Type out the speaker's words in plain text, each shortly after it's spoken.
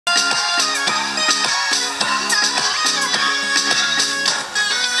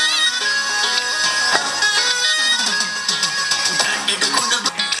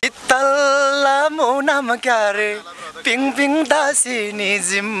नाम क्या रे पिङ पिङ दासिनी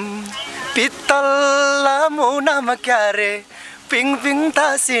जिम पित्तल लामो नाम क्या रे पिङ पिङ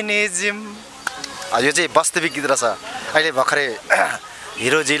दासिनी जिम। यो चाहिँ वास्तविक गीत रहेछ। अहिले भर्खरै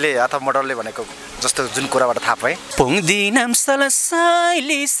हिरोजीले अथवा मोडलले भनेको जस्तो जुन कुराबाट थाहा पाएँ। पोङदी नामसाला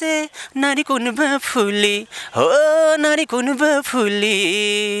साइली से नारी कुन फुली हो नारी कुन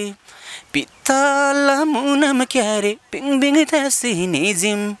फुली पित्तला मुनाम क्या रे पिङ पिङ दासिनी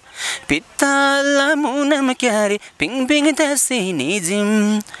जिम पित्तला मुनाम क्या रे पिङ पिङ दासिनी जिम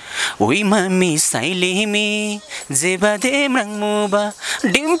ओइ मामी साइली मी जेबा they म्राङमुबा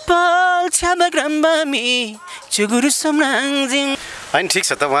Dimple Chhaava ग्राम्बा me चुगुरु सम्राङ gym. होइन ठिक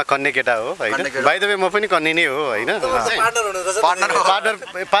छ त उहाँ कन्ने केटा हो होइन बाइ द वे म पनि कन्ने नै हो होइन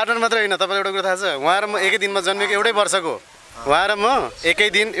पार्टनर मात्रै होइन तपाईँलाई एउटा कुरा थाहा छ उहाँ र म एकै दिनमा जन्मेको एउटै वर्षको उहाँ र म एकै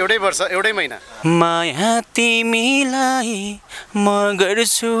दिन एउटै वर्ष एउटै महिना। माया तिमीलाई म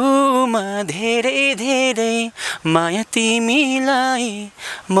गर्छु म धेरै धेरै माया तिमीलाई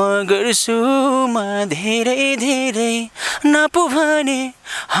म गर्छु म धेरै धेरै नापु भने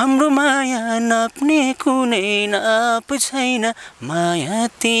हाम्रो माया नाप्ने कुनै नाप छैन माया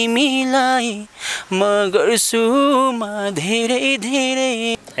तिमीलाई म गर्छु म धेरै धेरै।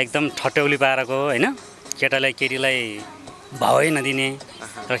 एकदम ठट्यौली पारेको होइन केटालाई केटीलाई भावै नदिने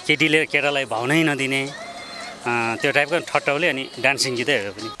र केटीले केटालाई भाव नै नदिने त्यो टाइपको ठट्टौली अनि डान्सिङ गीतै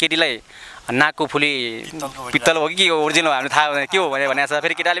हो पनि। केटीलाई नाकको फुली पित्तल हो कि हो ओरिजिनल हामीले थाहा हुँदैन के हो भनेको छ।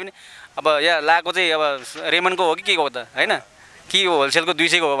 फेरि केटाले पनि अब यहाँ लाएको चाहिँ अब रेमनको हो कि के हो त होइन कि होलसेलको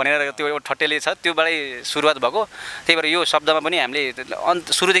 200 को हो भनेर त्यो एउटा ठट्टेले छ त्योबाटै सुरुवात भएको। त्यही भएर यो शब्दमा पनि हामीले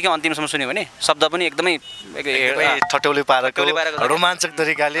सुरुदेखि अन्तिमसम्म सुन्यो भने शब्द पनि एकदमै ठट्टौली पारेको रोमाञ्चक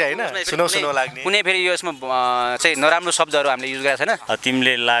तरिकाले होइन सुनौ लाग्ने कुनै फेरि यो यसमा चाहिँ नराम्रो शब्दहरू हामीले युज गरेको छैन।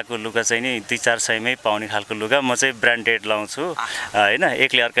 तिमीले लाएको लुगा चाहिँ नि 200-400 मै पाउने खालको लुगा म चाहिँ ब्रान्डेड लाउँछु होइन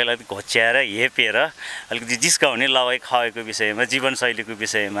एकले अर्कैलाई घोच्याएर हेपेर अलिकति जिस्काउने लवाई खुवाएको विषयमा जीवनशैलीको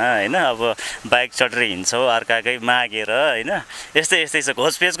विषयमा होइन अब बाइक चढेर हिँड्छौ अर्काकै मागेर होइन यस्तै यस्तै छ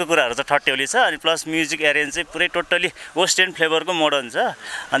घोषपेजको कुराहरू चाहिँ ठट्यौली छ अनि प्लस म्युजिक एरेन्ज चाहिँ पुरै टोटली वेस्टर्न फ्लेभरको मोडर्न छ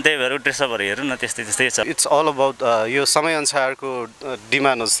अनि त्यही भएर ड्रेसअपहरू हेर्नु न त्यस्तै त्यस्तै छ। इट्स अल अबाउट यो समयअनुसारको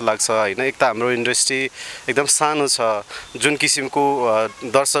डिमान्ड जस्तो लाग्छ होइन एक त हाम्रो इन्डस्ट्री एकदम सानो छ जुन किसिमको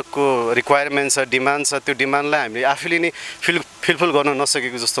दर्शकको रिक्वायरमेन्ट छ डिमान्ड छ त्यो डिमान्डलाई हामीले आफैले नै फिलफुल गर्न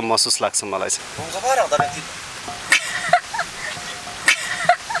नसकेको जस्तो महसुस लाग्छ मलाई चाहिँ।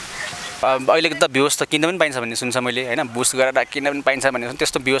 अहिलेको त भ्युज त किन्न पनि पाइन्छ भन्ने सुन्छ मैले होइन बुस्ट गरेर किन्न पनि पाइन्छ भन्ने सुन्छ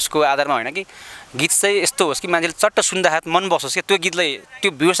त्यस्तो भ्युजको आधारमा होइन कि गीत चाहिँ यस्तो होस् कि मान्छेले चट्ट सुन्दाखेरि मन बसोस् कि त्यो गीतलाई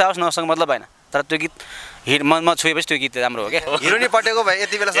त्यो भ्युज आओस् नसँग मतलब होइन तर त्यो गीत हिट मनमा छुएपछि त्यो गीत राम्रो हो क्या। हिरोनी पटेको भए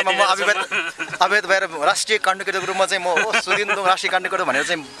यति बेलासम्म म अवैध भएर राष्ट्रिय कन्टेन्टको रूपमा चाहिँ म सुदिन्दो राष्ट्रिय कन्टेन्ट भनेर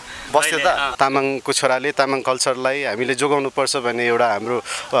चाहिँ बस्थ्यो त। तामाङको छोराले तामाङ कल्चरलाई हामीले जोगाउनुपर्छ भन्ने एउटा हाम्रो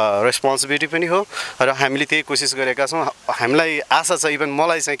रेस्पोन्सिबिलिटी पनि हो र हामीले त्यही कोसिस गरेका छौँ। हामीलाई आशा छ इभन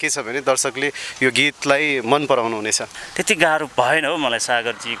मलाई चाहिँ के छ भने दर्शकले यो गीतलाई मन पराउनु हुनेछ। त्यति गाह्रो भएन हो मलाई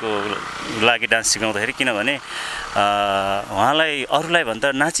सागरजीको लागि डान्स सिकाउँदाखेरि किनभने उहाँलाई अरूलाई भन्दा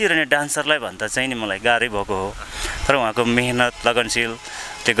नाचिरहने डान्सरलाई भन्दा चाहिँ नि मलाई गाह्रै भएको हो तर उहाँको मेहनत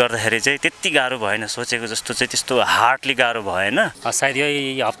लगनशीलले गर्दाखेरि चाहिँ त्यति गाह्रो भएन सोचेको जस्तो चाहिँ त्यस्तो हार्डली गाह्रो भएन। सायद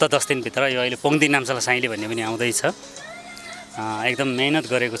यही हप्ता 10 दिनभित्र यो अहिले पोङदी नामसाला साइली भन्ने पनि आउँदैछ एकदम मेहनत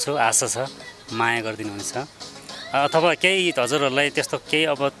गरेको छु आशा छ माया गरिदिनुहुन्छ अथवा केही हजुरहरूलाई त्यस्तो केही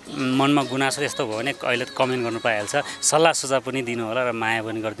अब मनमा गुनासो त्यस्तो भयो भने अहिले कमेन्ट गर्नु पाइहाल्छ सल्लाह सुझाव पनि दिनु होला र माया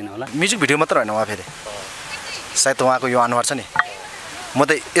पनि गरिदिनु होला। म्युजिक भिडियो मात्र होइन उहाँ फेरि सायद उहाँको यो अनुहार छ नि म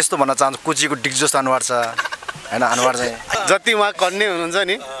त यस्तो भन्न चाहन्छु कुचीको डिक जस्तो अनुहार छ होइन अनुहार चाहिँ जति उहाँ कन्ने हुनुहुन्छ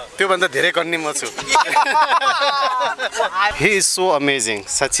नि त्योभन्दा धेरै कन्ने म छु। हि इज सो अमेजिङ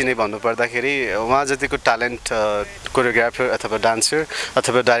साँच्ची नै भन्नुपर्दाखेरि उहाँ जतिको ट्यालेन्ट कोरियोग्राफर अथवा डान्सर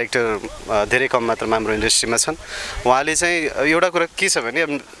अथवा डाइरेक्टर धेरै कम मात्रामा हाम्रो इन्डस्ट्रीमा छन्। उहाँले चाहिँ एउटा कुरा के छ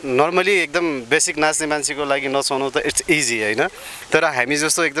भने नर्मली एकदम बेसिक नाच्ने मान्छेको लागि नचाउनु त इट्स इजी होइन तर हामी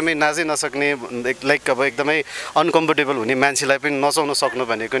जस्तो एकदमै नाचै नसक्ने लाइक अब एकदमै अनकम्फर्टेबल हुने मान्छेलाई पनि नचाउन सक्नु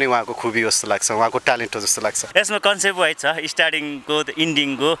भनेको नै उहाँको खुबी जस्तो लाग्छ उहाँको ट्यालेन्ट हो जस्तो लाग्छ। यसमा कन्सेप्ट वाइज छ स्टार्टिङको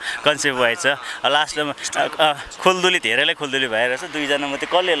इन्डिङको कन्सेप्ट वाइज छ लास्टमा खुल्दुली धेरैलाई खुल्दुली भइरहेछ दुईजना मात्रै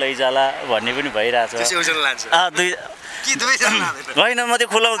कसले लैजाला भन्ने पनि भइरहेछ होइन म त्यो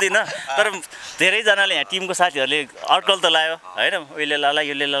खुलाउँदिनँ तर धेरैजनाले यहाँ टिमको साथीहरूले अड्कल त लायो होइन उहिले लाला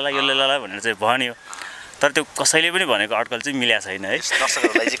यसले लाला यसले लाला भनेर चाहिँ भन्यो तर त्यो कसैले पनि भनेको अड्कल चाहिँ मिलेको छैन है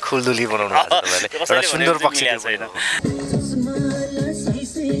दर्शकहरूलाई चाहिँ खुल्दुली बनाउनु एउटा सुन्दर पक्ष छैन।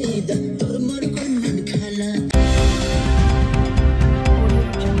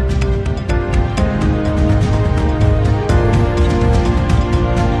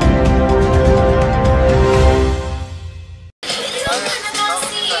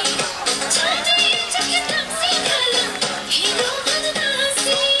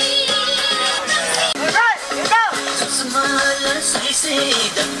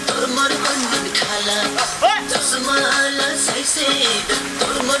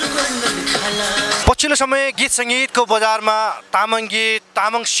 पछिल्लो समय गीत सङ्गीतको बजारमा तामाङ गीत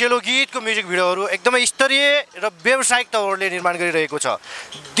तामाङ सेलो गीतको म्युजिक भिडियोहरू एकदमै स्तरीय र व्यावसायिक तवरले निर्माण गरिरहेको छ।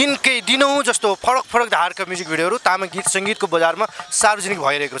 दिनौँ जस्तो फरक फरक धारका म्युजिक भिडियोहरू तामाङ गीत सङ्गीतको बजारमा सार्वजनिक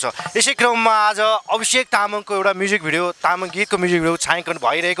भइरहेको छ। यसै क्रममा आज अभिषेक तामाङको एउटा म्युजिक भिडियो तामाङ गीतको म्युजिक भिडियो छायाङ्कन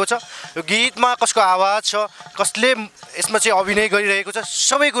भइरहेको छ। यो गीतमा कसको आवाज छ, कसले यसमा चाहिँ अभिनय गरिरहेको छ,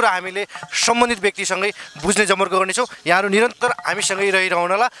 सबै कुरा हामीले सम्बन्धित व्यक्तिसँगै बुझ्ने जमर्को गर्नेछौँ। यहाँहरू निरन्तर हामीसँगै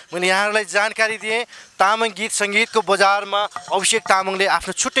रहिरहनुहोला। मैले यहाँहरूलाई जानकारी दिएँ तामाङ गीत सङ्गीतको बजारमा अभिषेक तामाङले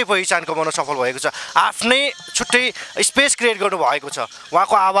आफ्नो छुट्टै पहिचान कमाउन सफल भएको छ। आफ्नै छुट्टै स्पेस क्रिएट गर्नुभएको छ।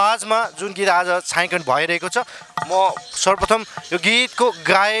 उहाँको आवाजमा जुन गीत आज छायाङ्कन भइरहेको छ, म सर्वप्रथम यो गीतको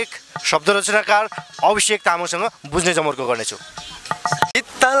गायक शब्द रचनाकार अभिषेक तामाङसँग बुझ्ने जमर्को गर्नेछु।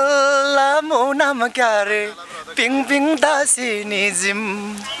 पित्तल मुनाम क्यारे पिङ पिङ दासी निजिम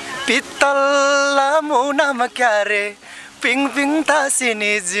पित्तल मुनाम क्यारे पिङ पिङ दासी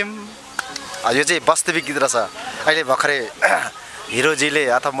निजिम। यो चाहिँ वास्तविक गीत रहेछ। अहिले भर्खरै हिरोजीले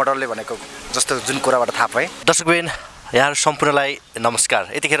अथवा मोडलले भनेको जस्तो जुन कुराबाट थाहा पाएँ। दर्शकबिन यहाँहरू सम्पूर्णलाई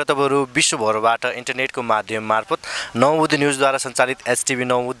नमस्कार। यतिखेर तपाईँहरू विश्वभरबाट इन्टरनेटको माध्यम मार्फत नमोबुद्ध न्युजद्वारा सञ्चालित HTV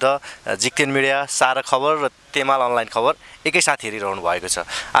नमोबुद्ध, जिक्तेन मिडिया, सारा खबर र तेमाल अनलाइन खबर एकैसाथ हेरिरहनु भएको छ।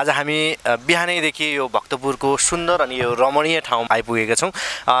 आज हामी बिहानैदेखि यो भक्तपुरको सुन्दर अनि यो रमणीय ठाउँ आइपुगेका छौँ।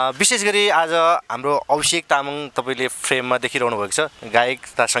 विशेष गरी आज हाम्रो अभिषेक तामाङ तपाईँले फ्रेममा देखिरहनु भएको छ, गायक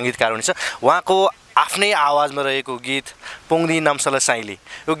तथा सङ्गीतकार हुनुहुन्छ। उहाँको आफ्नै आवाजमा रहेको गीत पोङदी नामसला साइली,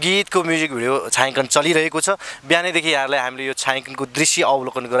 यो गीतको म्युजिक भिडियो छायाङ्कन चलिरहेको छ। बिहानैदेखि यहाँलाई हामीले यो छायाङ्कनको दृश्य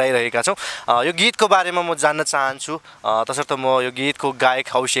अवलोकन गराइरहेका छौँ। यो गीतको बारेमा म जान्न चाहन्छु, तसर्थ म यो गीतको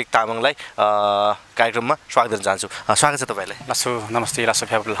गायक अभिषेक तामाङलाई कार्यक्रममा स्वागत गर्न चाहन्छु। स्वागत छ तपाईँलाई। नमस्ते लासो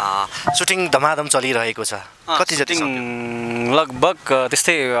फ्याबुल। सुटिङ धमाधम चलिरहेको छ, कति जति लगभग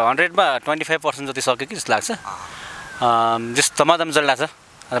त्यस्तै 100मा 25% जति सक्यो कि जस्तो लाग्छ। जस्तो धमाधम चलिरहेको छ,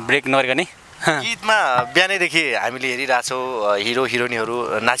 ब्रेक नगरिकन। गीतमा बिहानैदेखि हामीले हेरिरहेछौँ हिरो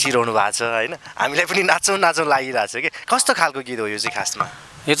हिरोइनहरू नाचिरहनु भएको छ होइन, हामीलाई पनि नाचौँ लागिरहेको छ कि कस्तो खालको गीत हो यो चाहिँ खासमा?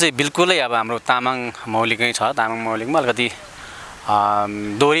 यो चाहिँ बिल्कुलै अब हाम्रो तामाङ मौलिकै छ। तामाङ मौलिकमा अलिकति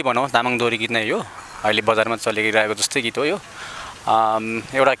दोहोरी भनौँ, तामाङ दोहोरी गीत नै हो। अहिले बजारमा चलिरहेको जस्तै गीत हो यो।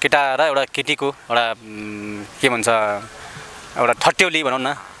 एउटा केटा र एउटा केटीको एउटा के भन्छ एउटा ठट्यौली भनौँ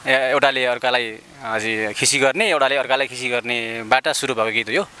न, एउटाले अर्कालाई खिसी गर्ने एउटाले अर्कालाई खिसी गर्नेबाट सुरु भएको गीत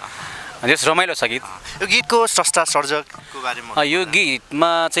हो यो। जस रमाइलो छ गीत। यो गीतको स्रष्टा सर्जकको बारेमा? यो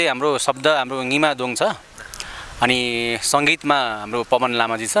गीतमा चाहिँ हाम्रो शब्द हाम्रो निमा दोङ छ, अनि सङ्गीतमा हाम्रो पवन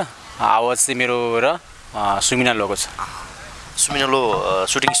लामाजी छ, आवाज चाहिँ मेरो र सुमिना लोको छ। सुमिना लो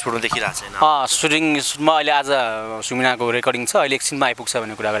सुटिङ स्पटमा देखिरहेको छैन? सुटिङ स्पटमा अहिले आज सुमिनाको रेकर्डिङ छ, अहिले एकछिनमा आइपुग्छ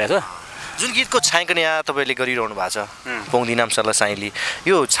भन्ने कुरा गरेको छ। जुन गीतको छायाङ्कन यहाँ तपाईँले गरिरहनु भएको छ पोङदी नामसला साइली,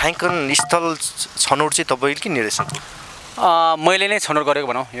 यो छायाङ्कन स्थल छनौट चाहिँ तपाईँले कि निर्देशक? मैले नै छनौट गरेको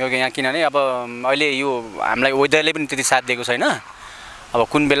भनौँ यो यहाँ, किनभने अब अहिले यो हामीलाई वेदरले पनि त्यति साथ दिएको छैन। अब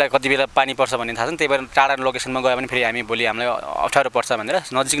कुन बेला कति बेला पानी पर्छ भन्ने थाहा छैन, त्यही भएर टाढा लोकेसनमा गयो भने फेरि हामी भोलि हामीलाई अप्ठ्यारो पर्छ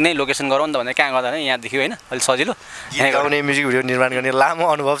भनेर नजिक नै लोकेसन गरौँ नि त भनेर कहाँ गर्दा नै यहाँ देखियो होइन, अलिक सजिलो। यहाँ गाउने म्युजिक भिडियो निर्माण गर्ने लामो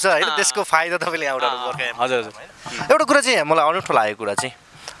अनुभव छ होइन, त्यसको फाइदा तपाईँले यहाँ उठाउनु पर्छ। हजुर हजुर। एउटा कुरा चाहिँ मलाई अनौठो लागेको कुरा चाहिँ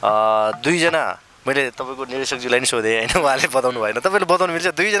दुईजना, मैले तपाईँको निर्देशकजीलाई नि सोधेँ होइन, उहाँले बताउनु भएन, तपाईँले बताउनु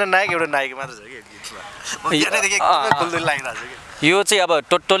मिल्छ दुईजना नायक एउटा नायिका मात्र छ कि गीतमा? यो चाहिँ अब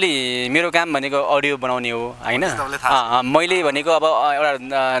टोटली मेरो काम भनेको अडियो बनाउने हो होइन, मैले भनेको अब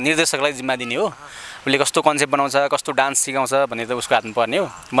एउटा निर्देशकलाई जिम्मा दिने हो। उसले कस्तो कन्सेप्ट बनाउँछ, कस्तो डान्स सिकाउँछ भन्ने त उसको हातमा पर्ने हो।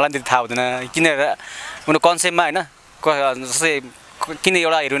 मलाई त्यति थाहा हुँदैन किन उनीहरू कन्सेप्टमा होइन, जस्तै किन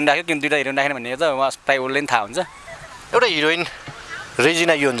एउटा हिरोइन राख्यो किन दुईवटा हिरोइन राखेन भन्ने त उहाँ प्रायः उसले पनि थाहा हुन्छ। एउटा हिरोइन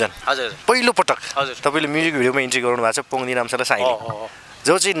रेजिना योन्जन, हजुर, पहिलो पटक हजुर तपाईँले म्युजिक भिडियोमा इन्ट्री गर्नु भएको छ पोङदी नामसला साइली,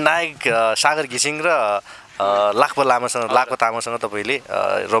 जो चाहिँ नायक सागर घिसिङ र लाक्पा तामाङसँग तपाईँले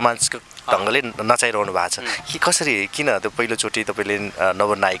रोमान्चको ढङ्गले नचाइरहनु भएको छ कि कसरी, किन त्यो पहिलोचोटि तपाईँले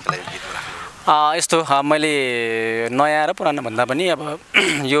नवनायकलाई गीतमा राख्नु? यस्तो मैले नयाँ र पुरानो भन्दा पनि अब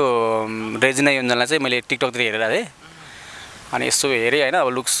यो रेजिना योन्जनलाई चाहिँ मैले टिकटकतिर हेरेर थिएँ, अनि यसो हेरेँ होइन, अब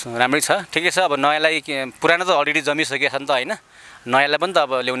लुक्स राम्रै छ, ठिकै छ। अब नयाँलाई पुरानो त अलरेडी जमिसकेको छ नि त होइन, नयाँलाई पनि त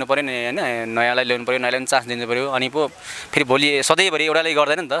अब ल्याउनु पऱ्यो नि होइन, नयाँलाई ल्याउनु पऱ्यो, नयाँलाई पनि चान्स दिनु पऱ्यो। अनि पो फेरि भोलि सधैँभरि एउटाले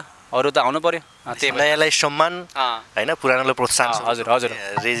गर्दैन नि त, अरू त आउनु पऱ्यो। त्यही नयाँलाई सम्मान होइन, पुरानोलाई प्रोत्साहन। हजुर हजुर।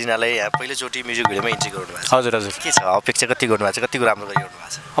 रेजिनालाई पहिलोचोटि म्युजिक भिडियोमा इन्ट्री गर्नु भएको छ। हजुर हजुर। के छ अपेक्षा, कति गर्नुभएको छ, कतिको राम्रो गरिरहनु भएको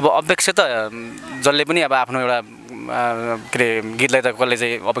छ? अब अपेक्षा त जसले पनि अब आफ्नो एउटा के अरे गीतलाई त कसले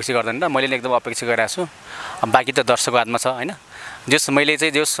चाहिँ अपेक्षा गर्दैन र, मैले एकदम अपेक्षा गरिरहेको छु। बाँकी त दर्शकको हातमा छ होइन, जस मैले चाहिँ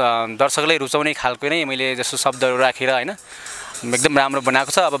जस दर्शकलाई रुचाउने खालको नै मैले जस्तो शब्दहरू राखेर होइन एकदम राम्रो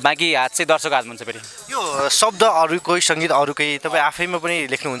बनाएको छ। अब बाँकी हात चाहिँ दर्शकको हातमा हुन्छ। फेरि यो शब्द अरूकै सङ्गीत अरूकै तपाईँ आफैमा पनि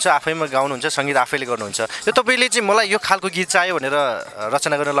लेख्नुहुन्छ आफैमा गाउनुहुन्छ सङ्गीत आफैले गर्नुहुन्छ यो तपाईँले चाहिँ मलाई यो खालको गीत चाहियो भनेर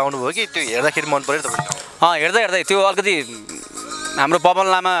रचना गर्न लाउनु भयो कि त्यो हेर्दाखेरि मन पऱ्यो तपाईँले हेर्दै त्यो अलिकति हाम्रो पवन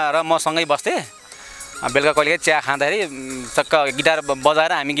लामा र म सँगै बस्थेँ बेलुका कहिलेकाहीँ चिया खाँदाखेरि चक्क गिटार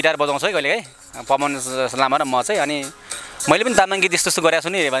बजाएर हामी गिटार बजाउँछौँ है कहिलेकाहीँ पवन लामा र म चाहिँ अनि मैले पनि तामाङ गीत यस्तो गरेको छु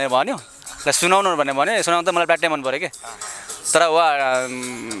नि भनेर भन्यो ल सुनाउनु भनेर भन्यो सुनाउनु त मलाई प्याट्टै मन पऱ्यो कि तर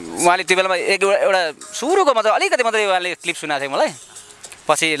उहाँले त्यो बेलामा एउटा सुरुको मात्रै अलिकति मात्रै उहाँले क्लिप सुनाएको थियो मलाई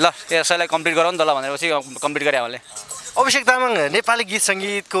पछि ल यसैलाई कम्प्लिट गरौँ नि त ल भनेर पछि कम्प्लिट गरे उहाँले अभिषेक तामाङ नेपाली गीत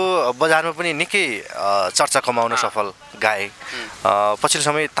सङ्गीतको बजारमा पनि निकै चर्चा कमाउन सफल गाए पछिल्लो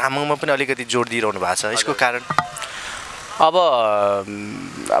समय तामाङमा पनि अलिकति जोड दिइरहनु भएको छ यसको कारण अब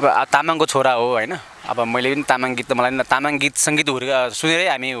तामाङको छोरा हो होइन अब मैले पनि तामाङ गीत त मलाई तामाङ गीत सङ्गीत सुनेरै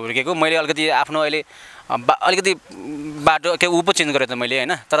हामी हुर्केको मैले अलिकति आफ्नो अहिले अलिकति बाटो के ऊ पो चेन्ज गरेँ त मैले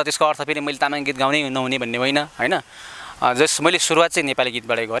होइन तर त्यसको अर्थ फेरि मैले तामाङ गीत गाउनै नहुने भन्ने होइन होइन मैले सुरुवात चाहिँ नेपाली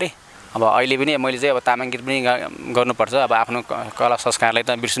गीतबाटै गरेँ अब अहिले पनि मैले चाहिँ अब तामाङ गीत पनि गर्नुपर्छ अब आफ्नो कला संस्कारलाई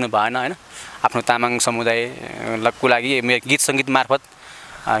त बिर्सिनु भएन होइन आफ्नो तामाङ समुदायको लागि गीत सङ्गीत मार्फत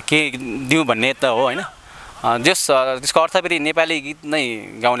के दिउँ भन्ने त हो होइन त्यसको अर्थ फेरि नेपाली गीत नै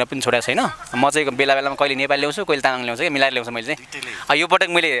गाउन पनि छोडेको छैन म चाहिँ बेला बेलामा कहिले नेपाली ल्याउँछु कहिले तामाङ ल्याउँछु कि मिलाएर ल्याउँछु मैले चाहिँ यो पटक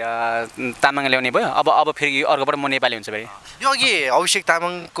मैले तामाङ ल्याउने भयो अब फेरि अर्कोपटक म नेपाली हुन्छु फेरि यो अघि अभिषेक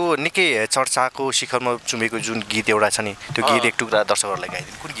तामाङको निकै चर्चाको शिखरमा चुमेको जुन गीत एउटा छ नि त्यो गीत एक टुक्रा दर्शकहरूलाई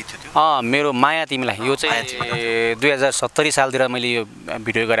गाइदिनु कुन गीत थियो त्यो मेरो माया तिमीलाई यो चाहिँ 2070 सालतिर मैले यो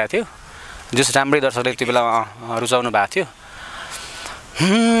भिडियो गरेको थियो जस राम्रै दर्शकले त्यो बेला रुचाउनु भएको थियो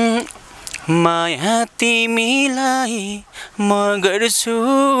माया तिमीलाई म गर्छु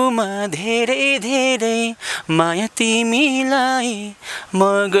म धेरै धेरै माया तिमीलाई म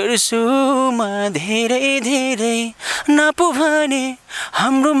गर्छु म धेरै धेरै नापु भने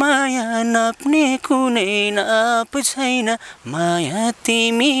हाम्रो माया नाप्ने कुनै नाप छैन माया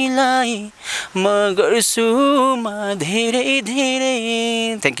तिमीलाई म गर्छु म धेरै धेरै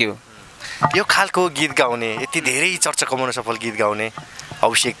थ्याङ्क यू यो खालको गीत गाउने यति धेरै चर्चा कमाउन सफल गीत गाउने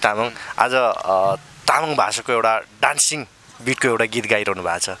अभिषेक तामाङ आज तामाङ भाषाको एउटा डान्सिङ बिटको एउटा गीत गाइरहनु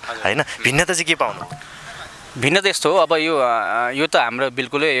भएको छ होइन भिन्नता चाहिँ के पाउनु भिन्नता यस्तो हो अब यो त हाम्रो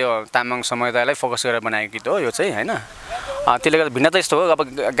बिल्कुलै यो तामाङ समुदायलाई फोकस गरेर बनाएको गीत हो यो चाहिँ होइन त्यसले गर्दा भिन्नता यस्तो हो अब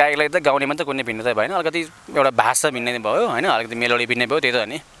गायकलाई त गाउने मात्रै कुनै भिन्नता भएन अलिकति एउटा भाषा भिन्नै भयो होइन अलिकति मेलोडी भिन्नै भयो त्यही त हो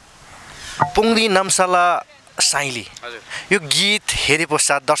नि पोङदी नामसाला साइली यो गीत हेरे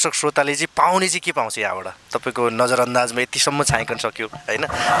पश्चात दर्शक श्रोताले चाहिँ पाउने चाहिँ के पाउँछ यहाँबाट तपाईँको नजरअन्दाजमा यतिसम्म छाइकन सक्यो होइन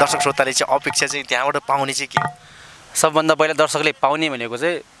दर्शक श्रोताले चाहिँ अपेक्षा चाहिँ त्यहाँबाट पाउने चाहिँ के सबभन्दा पहिला दर्शकले पाउने भनेको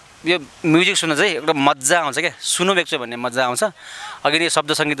चाहिँ यो म्युजिक सुन्न चाहिँ एउटा मजा आउँछ क्या सुनु बेच्छु भन्ने मजा आउँछ अघि नै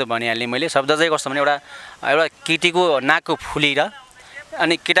शब्द सङ्गीत भनिहालेँ मैले शब्द चाहिँ कस्तो भने एउटा केटीको नाकको फुली र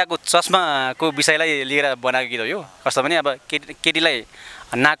अनि केटाको चस्माको विषयलाई लिएर बनाएको गीत हो यो कस्तो भने अब केटीलाई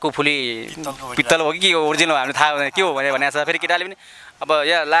नाकको फुली पित्तल हो कि के हो ओरिजिनल हामीले थाहा हुँदैन के हो भनेको छ फेरि केटाले पनि अब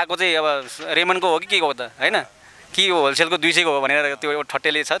यहाँ लाएको चाहिँ अब रेमनको हो कि के हो त होइन के हो होलसेलको 200 को हो भनेर त्यो एउटा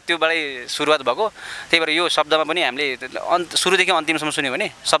ठट्टेले छ त्योबाटै सुरुवात भएको त्यही भएर यो शब्दमा पनि हामीले सुरुदेखि अन्तिमसम्म सुन्यो भने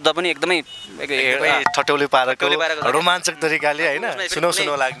शब्द पनि एकदमै ठट्टौली पारेको रोमाञ्चक तरिकाले होइन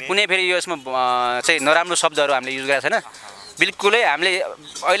सुनौ लाग्ने कुनै फेरि यो यसमा चाहिँ नराम्रो शब्दहरू हामीले युज गरेको छैन बिल्कुलै हामीले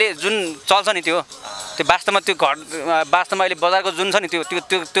अहिले जुन चल्छ नि त्यो वास्तवमा वास्तवमा अहिले बजारको जुन छ नि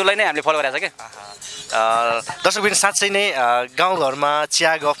त्योलाई नै हामीले फलो गरेको छ क्या दर्शकबिन साँच्चै नै गाउँघरमा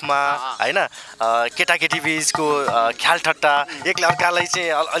चिया गफमा होइन केटाकेटी बिचको ख्याल ठट्टा एकले अर्कालाई चाहिँ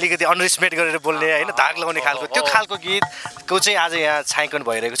अलिकति अन्डरस्टिमेट गरेर बोल्ने होइन धाक लगाउने खालको त्यो खालको गीतको चाहिँ आज यहाँ छायाङ्कन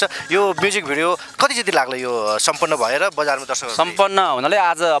भइरहेको छ यो म्युजिक भिडियो कति जति लाग्यो यो सम्पन्न भएर बजारमा दर्शक सम्पन्न हुनाले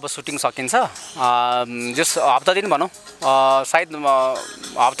आज अब सुटिङ सकिन्छ जस हप्ता दिन भनौँ सायद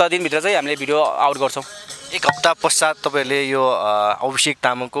हप्ता दिनभित्र चाहिँ हामीले भिडियो आउट गर्छौँ एक हप्ता पश्चात तपाईँहरूले यो अभिषेक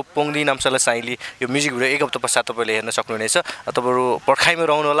तामाङको पोङदी नामसाला साइली यो म्युजिक भिडियो एक हप्ता पश्चात तपाईँले हेर्न सक्नुहुनेछ तपाईँहरू पर्खाइमा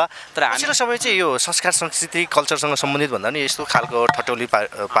रहनु होला तर पछिल्लो समय चाहिँ यो संस्कार संस्कृति कल्चरसँग सम्बन्धित भन्दा पनि यस्तो खालको ठट्टौली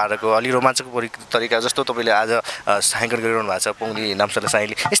पारेको अलि रोमाञ्चक तरिका जस्तो तपाईँले आज छायाङ्कन गरिरहनु भएको छ पोङदी नामसाला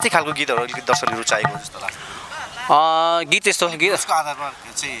साइली यस्तै खालको गीतहरू अलिकति दर्शकले रुचाएको जस्तो लाग्छ गीत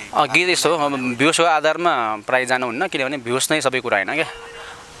यस्तो भ्युजको आधारमा प्रायः जानुहुन्न किनभने भ्युज नै सबै कुरा होइन क्या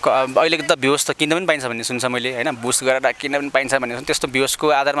अहिले त भ्युज त किन्न पनि पाइन्छ भन्ने सुन्छ मैले होइन बुस्ट गरेर किन्न पनि पाइन्छ भन्ने सुन्छ त्यस्तो भ्युजको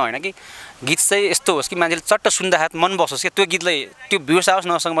आधारमा होइन कि गीत चाहिँ यस्तो होस् कि मान्छेले चट्ट सुन्दाखेरि मन बसोस् क्या त्यो गीतलाई त्यो भ्युज आओस्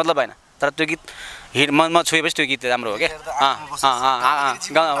नसँग मतलब भएन तर त्यो गीत हिट मनमा छोएपछि त्यो गीत राम्रो हो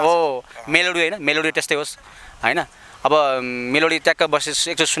क्या हो मेलोडी होइन मेलोडी त्यस्तै होस् होइन अब मेलोडी ट्याक्क बसेर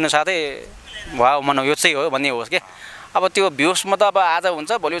एकचोटि सुन्न साथै वा मन यो चाहिँ हो भन्ने होस् क्या अब त्यो भ्युजमा त अब आज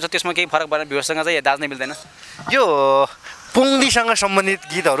हुन्छ भोलि हुन्छ त्यसमा केही फरक परेन भ्युजसँग चाहिँ दाज्नै मिल्दैन यो पोङदीसँग सम्बन्धित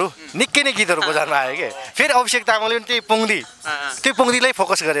गीतहरू निकै नै गीतहरू बजारमा आयो के फेरि अभिषेक तामाङले पनि त्यही पोङदीलाई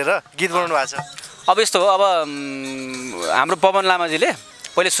फोकस गरेर गीत बनाउनु भएको छ अब यस्तो हो अब हाम्रो पवन लामाजीले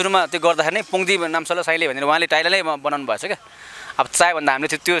पहिले सुरुमा त्यो गर्दाखेरि नै पोङदी नामसला साइली भनेर उहाँले टाइटलै बनाउनु भएको छ क्या अब चाह्यो भन्दा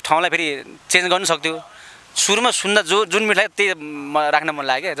हामीले त्यो ठाउँलाई फेरि चेन्ज गर्नु सक्थ्यो सुरुमा सुन्दा जुन मिठलाई त्यही राख्न मन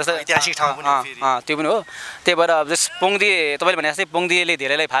लाग्यो क्या जस्तो ऐतिहासिक ठाउँ पनि त्यो पनि हो त्यही भएर अब जस पोङदी तपाईँले भने जस्तै पोङदीले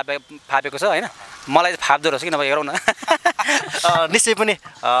धेरैलाई फापेको छ होइन मलाई फाप्दो रहेछ कि नभए हेरौँ न निश्चय पनि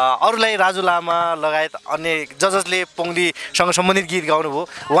अरूलाई राजु लामा लगायत अन्य जसले पोङदीसँग सम्बन्धित गीत गाउनुभयो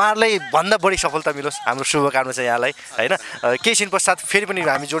उहाँहरूलाई भन्दा बढी सफलता मिलोस् हाम्रो शुभकामना छ यहाँलाई होइन केही छिन पश्चात फेरि पनि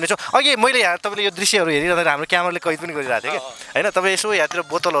हामी जोड्नेछौँ अघि मैले यहाँ तपाईँले यो दृश्यहरू हेरिरहँदा हाम्रो क्यामेराले कैद पनि गरिरहेको थियो कि होइन तपाईँ यसो यहाँतिर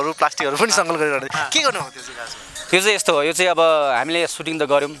बोतलहरू प्लास्टिकहरू पनि सङ्कलन गरिरहनु के गर्नुभयो यो चाहिँ यस्तो हो यो चाहिँ अब हामीले सुटिङ त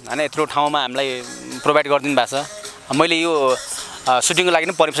गऱ्यौँ होइन यत्रो ठाउँमा हामीलाई प्रोभाइड गरिदिनु भएको छ मैले यो सुटिङको लागि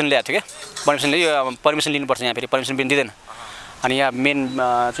नै पर्मिसन ल्याएको थियो क्या पर्मिसन लिनुपर्छ यहाँ फेरि पर्मिसन पनि दिँदैन अनि यहाँ मेन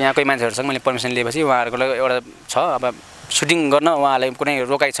यहाँकै मान्छेहरूसँग मैले पर्मिसन लिएपछि उहाँहरूको लागि एउटा छ अब सुटिङ गर्न उहाँलाई कुनै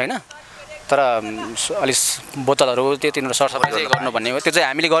रोकाइ छैन तर अलिक बोतलहरू त्यो तिनीहरू सरसफाइ चाहिँ गर्नु भन्ने हो त्यो चाहिँ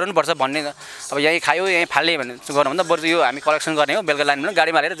हामीले गर्नुपर्छ भन्ने अब यहीँ खायो यहीँ फाल्ने भन्ने गर्नुभन्दा बरु यो हामी कलेक्सन गर्ने हो बेलुका लाने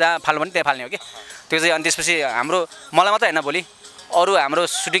गाडीमा हालेर जहाँ फाल्नु भने त्यहाँ फाल्ने हो कि त्यो चाहिँ अनि त्यसपछि हाम्रो मलाई मात्रै होइन भोलि अरू हाम्रो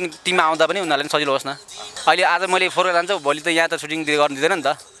सुटिङ टिममा आउँदा पनि उनीहरूलाई पनि सजिलो होस् न अहिले आज मैले फोरको जान्छु भोलि त यहाँ त सुटिङ गर्नु दिँदैन नि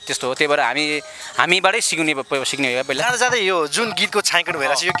त त्यस्तो हो त्यही भएर हामीबाटै सिक्ने हो पहिला जाँदा जाँदै यो जुन गीतको छायाङ्कन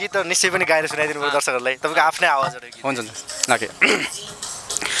भइरहेको छ यो गीत त निश्चय पनि गाएर सुनाइदिनु पर्यो दर्शकहरूलाई तपाईँको आफ्नै आवाजहरू हुन्छ ओके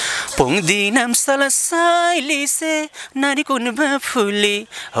पोङदी नामसला साइली से नारी कुनबा फुली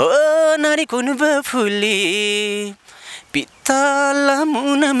हो नारी कुनबा फुली पित्तला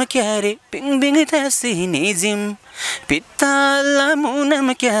मुनम क्यारे पिङ बिङ तासिने जिम पित्तला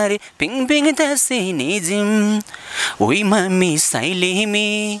मुनम क्यारे पिङ बिङ तासिने जिम ओइ मामी साइली मी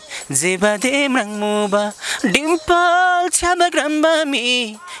जेबा दे म्राङमुबा डिम्पल छ्याबा ग्राम्बामी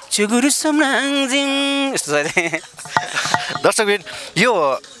चुगुरु सम्राङ जिम यस्तो दर्शकबिन यो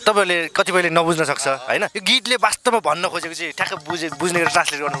तपाईँहरूले कतिपयले नबुझ्न सक्छ होइन यो गीतले वास्तवमा भन्न खोजेको चाहिँ ठ्याक्क बुझ्ने गरेर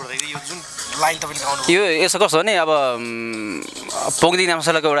ट्रान्सलेट गर्नुपर्दाखेरि यो जुन लाइन तपाईँले गाउनु यो यसो कस्तो हो नि अब पोङदी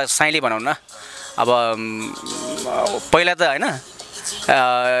नामसलाको एउटा साइली भनौँ न अब पहिला त होइन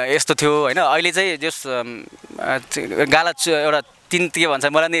यस्तो थियो होइन अहिले चाहिँ जस गाला एउटा तिन के भन्छ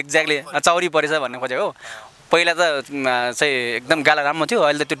मलाई नि एक्ज्याक्टली चौरी परेछ भन्ने खोजेको हो पहिला त चाहिँ एकदम गाला राम्रो थियो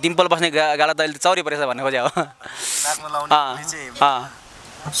अहिले त त्यो डिम्पल बस्ने गाला त अहिले चौरी परेछ भन्ने खोजेको हो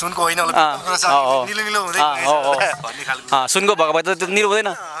सुनको होइन सुनको भएको भए त त्यो निलो हुँदैन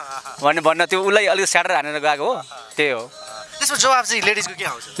भन्न त्यो उसलाई अलिक स्याटर हानेर गएको हो त्यही हो त्यसको जवाब चाहिँ लेडिजको के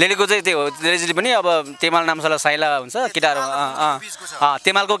आउँछ लेडीको चाहिँ त्यो हो लेडिजले पनि अब तेमाल नामसला साइला हुन्छ केटाहरू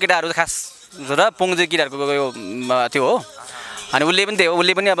तेमालको केटाहरू खास र पोङदी केटाहरूको यो त्यो हो अनि उसले पनि त्यही हो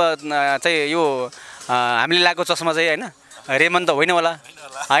उसले पनि अब चाहिँ यो हामीले लगाएको चस्मा चाहिँ होइन रेमन त होइन होला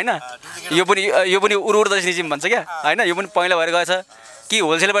होइन यो पनि उर्दर्शनी जिम भन्छ क्या होइन यो पनि पहिला भएर गएछ कि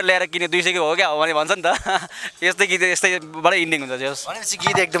होलसेलबाट ल्याएर किने 200 हो क्या भने भन्छ नि त यस्तै गीत यस्तैबाट इन्डिङ हुन्छ भनेपछि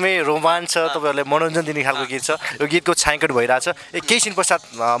गीत एकदमै रोमाञ्च तपाईँहरूलाई मनोरञ्जन दिने खालको गीत छ यो गीतको छायाङ्कन भइरहेछ केही दिन पश्चात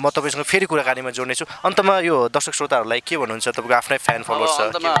म तपाईँसँग फेरि कुराकानीमा जोड्नेछु अन्तमा यो दर्शक श्रोताहरूलाई के भन्नुहुन्छ तपाईँको आफ्नै फ्यान फलोवर्स छ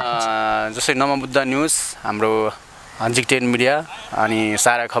अन्तमा जस्तै नमोबुद्धा न्युज हाम्रो HDN मिडिया अनि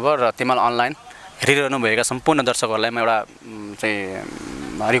सारा खबर र तेमाल अनलाइन हेरिरहनु भएका सम्पूर्ण दर्शकहरूलाई म एउटा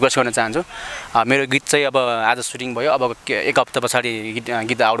चाहिँ रिक्वेस्ट गर्न चाहन्छु मेरो गीत चाहिँ अब आज सुटिङ भयो अब एक हप्ता पछाडि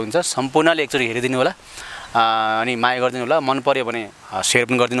गीत आउट हुन्छ सम्पूर्णले एकचोटि हेरिदिनु होला अनि माया गरिदिनु होला मन पर्यो भने सेयर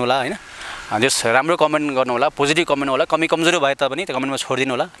पनि गरिदिनु होला होइन जस राम्रो कमेन्ट गर्नु होला पोजिटिभ कमेन्ट होला कमी कमजोरी भए तापनि त्यो कमेन्टमा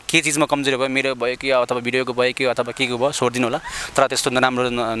छोडिदिनु होला के चिजमा कमजोरी भयो मेरो भयो कि अथवा भिडियोको भयो कि अथवा के को भयो छोडिदिनु होला तर त्यस्तो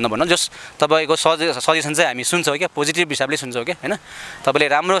नराम्रो नभन्नु जस तपाईँको सजेसन चाहिँ हामी सुन्छौँ क्या पोजिटिभ हिसाबले सुन्छौँ क्या होइन तपाईँले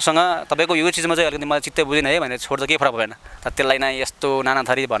राम्रोसँग तपाईँको यो चिजमा चाहिँ अलिकति मलाई चित्त बुझेन है भनेर छोड्दा केही फरक भएन त्यसलाई नै यस्तो नाना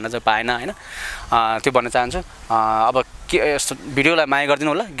थरी भन्न चाहिँ पाएन होइन त्यो भन्न चाहन्छु अब के यस्तो भिडियोलाई माया गरिदिनु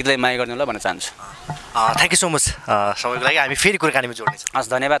होला गीतलाई माया गरिदिनु होला भन्न चाहन्छु थ्याङ्क यू सो मच सबैको लागि हामी फेरि कुराकानीमा जोड्नेछौँ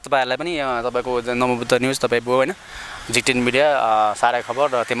हस् धन्यवाद तपाईँहरूलाई पनि तपाईँको नमोबुद्ध न्युज तपाईँ भयो होइन HDN मिडिया सारा खबर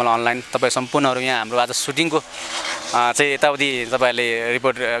र तेमाल अनलाइन तपाईँ सम्पूर्णहरू यहाँ हाम्रो आज सुटिङको चाहिँ यताउति तपाईँहरूले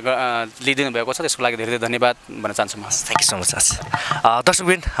रिपोर्ट लिइदिनु भएको छ त्यसको लागि धेरै धेरै धन्यवाद भन्न चाहन्छु म थ्याङ्क यू सो मच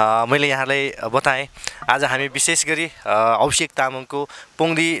दर्शकबिन मैले यहाँलाई बताएँ आज हामी विशेष गरी अभिषेक तामाङको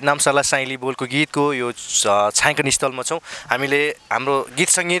पोङदी नामसला साइली बोलको गीतको यो छायाङ्कन स्थलमा छौँ हामीले हाम्रो गीत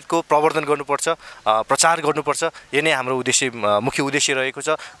सङ्गीतको प्रवर्धन गर्नुपर्छ प्रचार गर्नुपर्छ यो नै हाम्रो मुख्य उद्देश्य रहेको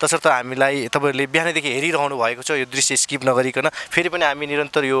छ तसर्थ हामीलाई तपाईँहरूले बिहानैदेखि हेरिरहनु भएको छ यो दृश्य दृश्य स्किप नगरिकन फेरि पनि हामी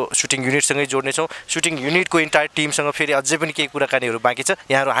निरन्तर यो सुटिङ युनिटसँगै जोड्नेछौँ सुटिङ युनिटको इन्टायर टिमसँग फेरि अझै पनि केही कुराकानीहरू बाँकी छ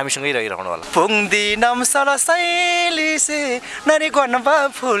यहाँहरू हामीसँगै रहिरहनु होला पुङ्दी नमसला साइली से नारी गर्नपा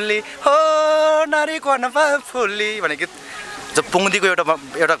फुल्ली हो नारी गर्नपा फुल्ली भने गीत जो पुङ्दीको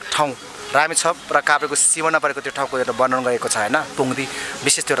एउटा ठाउँ रामेछाप र काभ्रेको सिमाना परेको त्यो ठाउँको एउटा वर्णन गरेको छ होइन पुङ्दी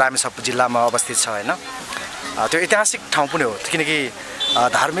विशेष त्यो रामेछाप जिल्लामा अवस्थित छ होइन त्यो ऐतिहासिक ठाउँ पनि हो किनकि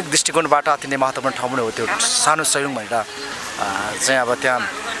धार्मिक दृष्टिकोणबाट अति नै महत्त्वपूर्ण ठाउँ पनि हो त्यो सानो सयुङ भनेर चाहिँ अब त्यहाँ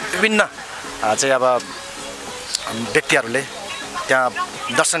विभिन्न चाहिँ अब व्यक्तिहरूले त्यहाँ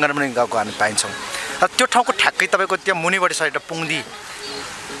दर्शन गर्न पनि गएको हामी पाइन्छौँ र त्यो ठाउँको ठ्याक्कै तपाईँको त्यो मुनिबाट छ एउटा पुङ्दी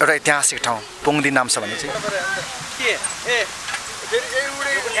एउटा ऐतिहासिक ठाउँ पुङ्दी नाम छ भने चाहिँ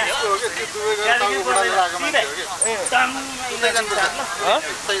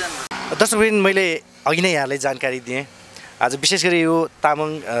दर्शकवृन्द मैले अघि नै यहाँलाई जानकारी दिएँ आज विशेष गरी यो तामाङ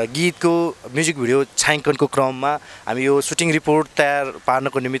गीतको म्युजिक भिडियो छायाङ्कनको क्रममा हामी यो सुटिङ रिपोर्ट तयार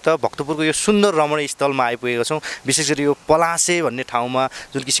पार्नको निमित्त भक्तपुरको यो सुन्दर रमणीय स्थलमा आइपुगेका छौँ विशेष गरी यो पलासे भन्ने ठाउँमा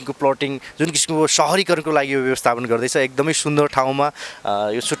जुन किसिमको प्लटिङ जुन किसिमको सहरीकरणको लागि यो व्यवस्थापन गर्दैछ एकदमै सुन्दर ठाउँमा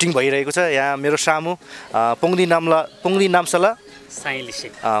यो सुटिङ भइरहेको छ यहाँ मेरो सामु पोङदी नामसला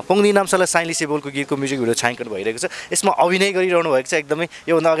पोङदी नामसला साइली सेबोलको गीतको म्युजिक भिडियो छायाङ्कन भइरहेको छ यसमा अभिनय गरिरहनु भएको छ एकदमै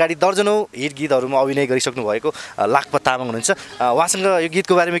योभन्दा अगाडि दर्जनौँ हिट गीतहरूमा अभिनय गरिसक्नु भएको lakpa तामाङ हुनुहुन्छ उहाँसँग यो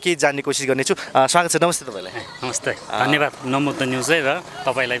गीतको बारेमा केही जान्ने कोसिस गर्नेछु स्वागत छ नमस्ते तपाईँलाई नमस्ते धन्यवाद नमोबुद्ध न्युज र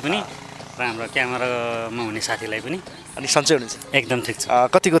तपाईँलाई पनि र हाम्रो क्यामेरामा हुने साथीलाई पनि अनि सन्चै हुनुहुन्छ एकदम ठिक छ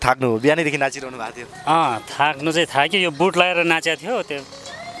कतिको थाक्नु बिहानैदेखि नाचिरहनु भएको थियो थाक्नु चाहिँ थाक्यो यो बुट लगाएर नाचेको थियो त्यो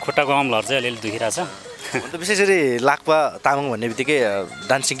खुट्टाको अम्लहरू चाहिँ अलिअलि दुखिरहेछ अन्त विशेष गरी lakpa तामाङ भन्ने बित्तिकै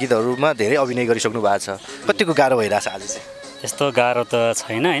डान्सिङ गीतहरूमा धेरै अभिनय गरिसक्नु भएको छ कतिको गाह्रो भइरहेछ आज चाहिँ यस्तो गाह्रो त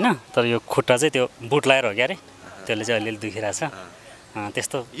छैन होइन तर यो खुट्टा चाहिँ त्यो बुट लगाएर हो क्या अरे त्यसले चाहिँ अलिअलि दुखिरहेछ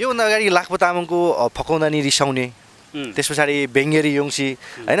त्यस्तो योभन्दा अगाडि lakpa तामाङको फकाउँदा नि रिसाउने त्यस पछाडि बेङ्गेरी योङ्सी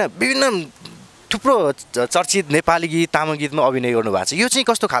होइन विभिन्न थुप्रो चर्चित नेपाली गीत तामाङ गीतमा अभिनय गर्नु भएको छ यो चाहिँ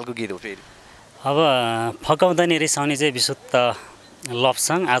कस्तो खालको गीत हो फेरि अब फकाउँदा नि रिसाउने चाहिँ विशुद्ध लभ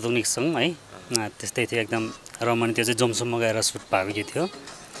सङ आधुनिक सङ है त्यस्तै थियो एकदम रमणी त्यो चाहिँ जोमसुममा गएर सुट भएको गीत थियो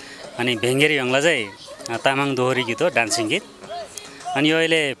अनि भेङ्गेरी हङला चाहिँ तामाङ दोहोरी गीत हो डान्सिङ गीत अनि यो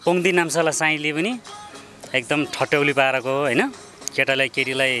अहिले पोङदी नामसला साइली पनि एकदम ठट्यौली पारेको होइन केटालाई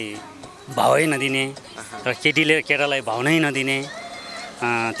केटीलाई भावै नदिने र केटीले केटालाई भाउ नै नदिने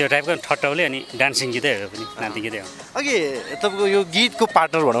त्यो टाइपको ठट्यौली अनि डान्सिङ गीतै हो पनि नाति गीतै हो अघि तपाईँको यो गीतको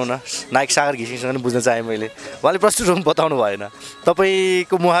पार्टनर भनौँ न नायक सागर घिसिङसँग पनि बुझ्न चाहेँ मैले उहाँले प्रस्तुत रूपमा बताउनु भएन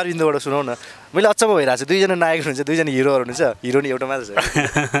तपाईँको मुहारबिन्दुबाट सुनौ न मैले अचम्म भइरहेको छु दुईजना नायक हुनुहुन्छ दुईजना हिरोहरू हुनुहुन्छ हिरोनी एउटा मात्र छ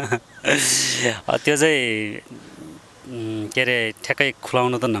त्यो चाहिँ के अरे ठ्याक्कै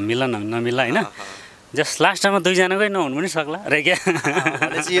खुलाउनु त नमिल्ला होइन जस्ट लास्टमा दुईजनाकै नहुनु पनि सक्ला रे क्या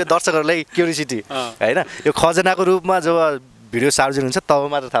भनेपछि यो दर्शकहरूलाई क्युरियोसिटी होइन यो खजनाको रूपमा जब भिडियो सार्वजनिक हुन्छ तब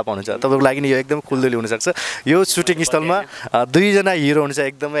मात्र थाहा पाउनुहुन्छ तपाईँको लागि यो एकदम खुल्दुली हुनसक्छ यो सुटिङ स्थलमा दुईजना हिरो हुनुहुन्छ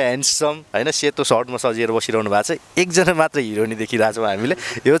एकदमै ह्यान्डसम होइन सेतो सर्टमा सजिएर बसिरहनु भएको छ एकजना मात्र हिरोनी देखिरहेछौँ हामीले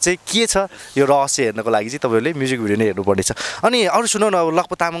यो चाहिँ के छ यो रहस्य हेर्नको लागि चाहिँ तपाईँहरूले म्युजिक भिडियो नै हेर्नुपर्नेछ अनि अरू सुनौ न अब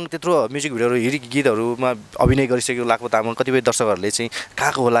lakpa तामाङ त्यत्रो म्युजिक भिडियोहरू हिट गीतहरूमा अभिनय गरिसक्यो lakpa तामाङ कतिपय दर्शकहरूले चाहिँ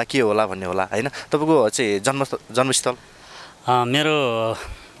कहाँको होला के होला भन्ने होला होइन तपाईँको चाहिँ जन्मस्थल मेरो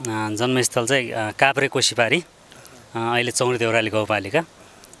जन्मस्थल चाहिँ काभ्रे कोसीपारी अहिले चौरी देउराली गाउँपालिका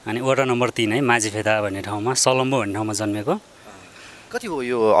अनि वडा नम्बर 3 है माझीफेदा भन्ने ठाउँमा सलम्बो भन्ने ठाउँमा जन्मेको कति हो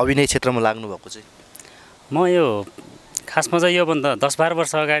यो अभिनय क्षेत्रमा लाग्नु भएको चाहिँ म यो खासमा चाहिँ योभन्दा 10-12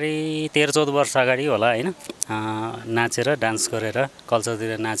 वर्ष अगाडि 13-14 वर्ष अगाडि होला होइन नाचेर डान्स गरेर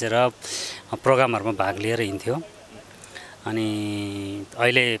कल्चरतिर नाचेर प्रोग्रामहरूमा भाग लिएर हिँड्थ्यो अनि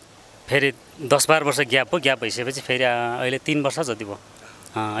अहिले फेरि 10-12 वर्ष ग्याप भइसकेपछि फेरि अहिले 3 वर्ष जति भयो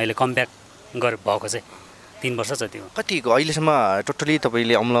अहिले कमब्याक भएको चाहिँ 3 वर्ष जति हो कतिको अहिलेसम्म टोटली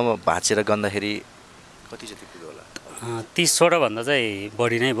तपाईँले अम्लमा भाँचेर गन्दाखेरि कति जति पुग्यो होला 30 भन्दा चाहिँ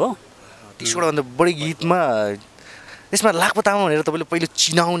बढी नै भयो 30 भन्दा बढी गीतमा यसमा lakpa तामाङ भनेर तपाईँले पहिले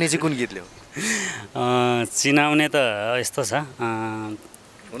चिनाउने चाहिँ कुन गीतले हो चिनाउने त यस्तो छ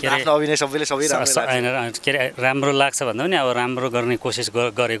आफ्नो अभिनय सबैले सबै के अरे राम्रो लाग्छ भन्दा पनि अब राम्रो गर्ने कोसिस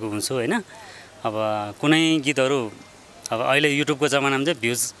गरेको हुन्छु होइन अब कुनै गीतहरू अब अहिले युट्युबको जमानामा चाहिँ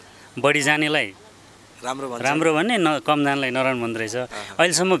भ्युज बढी जानेलाई राम्रो भन्ने कम जानलाई नराम्रो भन्दै रहेछ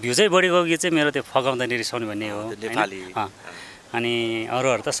अहिलेसम्म भ्यू चाहिँ बढेको गीत चाहिँ मेरो त्यो फकाउँदा नि रिसाउने भन्ने हो अनि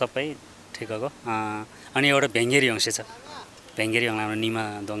अरूहरू त सबै ठिकको अनि एउटा भेङ्गेरी अंश छ भेङ्गेरी अंश हाम्रो निमा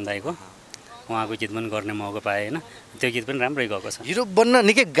दोङदाईको उहाँको गीत पनि गर्ने मौका पाएँ होइन त्यो गीत पनि राम्रै गएको छ हिरो बन्न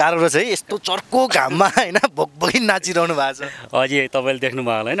निकै गाह्रो रहेछ है यस्तो चर्को घाममा होइन भोकभोकी नाचिरहनु भएको छ अझै तपाईँले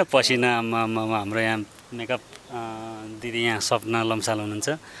देख्नुभयो होला होइन पसिनामा हाम्रो यहाँ मेकअप दिदी यहाँ सपना लम्साल हुनुहुन्छ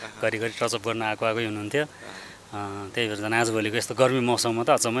घरिघरि टचअप गर्न आएकै हुनुहुन्थ्यो त्यही भएर झन् आजभोलिको यस्तो गर्मी मौसममा त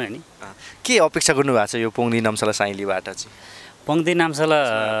अचम्मै हो नि। के अपेक्षा गर्नुभएको छ यो पोङदी नामसाला साइलीबाट चाहिँ? पङदी नामसाला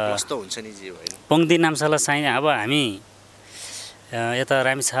कस्तो हुन्छ नि जे होइन पङदी नामसाला साइली अब हामी यता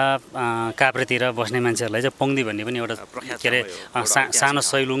रामेछाप काभ्रेतिर बस्ने मान्छेहरूलाई चाहिँ पङदी भन्ने पनि एउटा के अरे सानो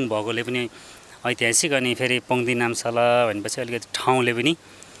सैलुङ भएकोले पनि ऐतिहासिक, अनि फेरि पङदी नामसाला भनेपछि अलिकति ठाउँले पनि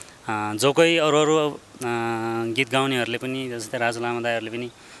जो कोही अरू गीत गाउनेहरूले पनि जस्तै राजु लामा दाईहरूले पनि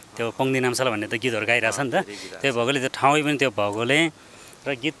त्यो पङदी नामसाला भन्ने त गीतहरू गाइरहेछ नि त, त्यो भएकोले त्यो ठाउँ पनि त्यो भएकोले र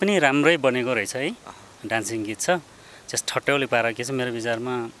गीत पनि राम्रै बनेको रहेछ है, डान्सिङ गीत छ। जस ठट्यौली पारा के चाहिँ मेरो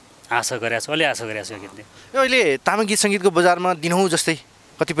विचारमा आशा गरेको छु, अलि आशा गरेको छु यो गीतले। यो अहिले तामाङ गीत सङ्गीतको बजारमा दिनहुँ जस्तै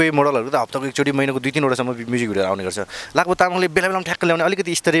कतिपय मोडलहरू त हप्ताको एकचोटि महिनाको 2-3वटासम्म म्युजिक भिडियो आउने गर्छ। लाग्पो तामाङले बेला बेलामा ठ्याक्क ल्याउने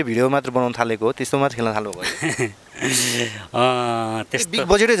अलिकति स्तरीय भिडियो मात्र बनाउन थालेको हो, त्यस्तो मात्र खेल्न थाल्नु भयो। त्यस्तो बिग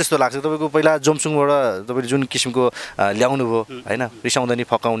बजेटै जस्तो लाग्छ तपाईँको। पहिला जोमसुङबाट तपाईँले जुन किसिमको ल्याउनु भयो होइन, रिसाउँदा नि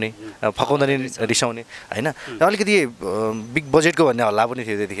फकाउँदा नि रिसाउने होइन, अलिकति बिग बजेटको भन्ने हल्ला पनि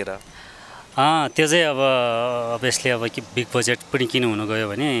थियो त्यतिखेर। त्यो चाहिँ अब अभियसली अब कि बिग बजेट पनि किन हुनु गयो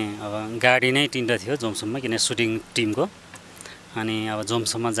भने अब गाडी नै 3टा थियो जोमसुममा, किन सुटिङ टिमको, अनि अब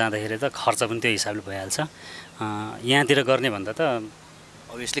जोमसुममा जाँदाखेरि त खर्च पनि त्यो हिसाबले भइहाल्छ। यहाँतिर गर्ने भन्दा त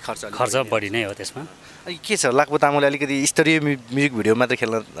अभियसली खर्च बढी नै हो त्यसमा। के छ लाग्पो तामाङले अलिकति स्तरीय म्युजिक भिडियो मात्र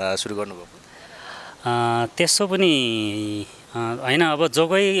खेल्न सुरु गर्नुभयो? त्यसो पनि होइन, अब जो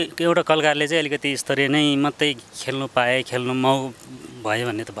कोही एउटा कलाकारले चाहिँ अलिकति स्तरीय नै मात्रै खेल्नु पाए, खेल्नु मौ भयो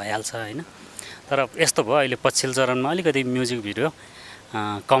भन्ने त भइहाल्छ होइन। तर यस्तो भयो अहिले पछिल्लो चरणमा अलिकति म्युजिक भिडियो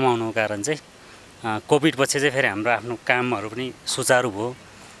कमाउनुको कारण चाहिँ कोभिड पछि चाहिँ फेरि हाम्रो आफ्नो कामहरू पनि सुचारू भयो,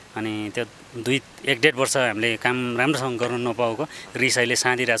 अनि त्यो 1-1.5 वर्ष हामीले काम राम्रोसँग गर्नु नपाएको रिस अहिले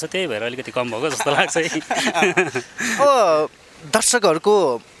साँधिरहेको छ, त्यही भएर अलिकति कम भएको जस्तो लाग्छ है। अब दर्शकहरूको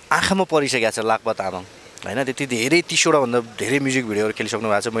आँखामा परिसकेको छ लाग्पा तामाङ होइन, त्यति धेरै 30वटाभन्दा धेरै म्युजिक भिडियोहरू खेलिसक्नु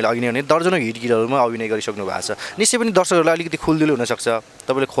भएको छ। मैले अघि नै भने दर्जनौँ हिट गीतहरूमा अभिनय गरिसक्नु भएको छ। निश्चय पनि दर्शकहरूलाई अलिकति खुलदुली हुनसक्छ,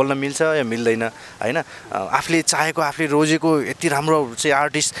 तपाईँले खोल्न मिल्छ या मिल्दैन होइन। आफूले चाहेको आफूले रोजेको यति राम्रो चाहिँ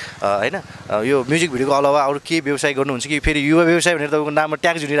आर्टिस्ट होइन, यो म्युजिक भिडियोको अलावा अरू के व्यवसाय गर्नुहुन्छ कि फेरि युवा व्यवसाय भनेर तपाईँको नाममा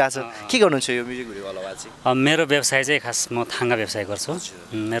ट्याग झुनिरहेछ, के गर्नुहुन्छ यो म्युजिक भिडियोको अलावा चाहिँ? मेरो व्यवसाय चाहिँ खास म थाङ्गा व्यवसाय गर्छु।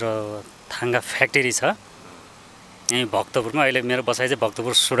 मेरो थाङ्गा फ्याक्ट्री छ यहीँ भक्तपुरमा। अहिले मेरो बसाइ चाहिँ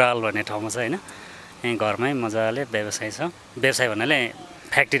भक्तपुर सुडाल भन्ने ठाउँमा छ होइन, यहीँ घरमै मजाले व्यवसाय छ। व्यवसाय भन्नाले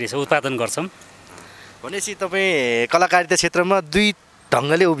फ्याक्ट्री छ, उत्पादन गर्छौँ। भनेपछि तपाईँ कलाकारिता क्षेत्रमा 2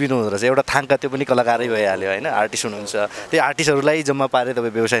 ढङ्गले उभिनु हुँदो रहेछ। एउटा थाङ्का त्यो पनि कलाकारै भइहाल्यो होइन, आर्टिस्ट हुनुहुन्छ, त्यही आर्टिस्टहरूलाई जम्मा पारेर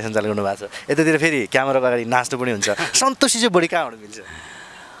तपाईँ व्यवसाय सञ्चालन गर्नुभएको छ। यतातिर फेरि क्यामेराको अगाडि नाच्नु पनि हुन्छ। सन्तुष्टि चाहिँ बढी कहाँबाट मिल्छ?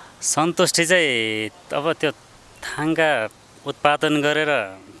 सन्तुष्टि चाहिँ अब त्यो थाङ्का उत्पादन गरेर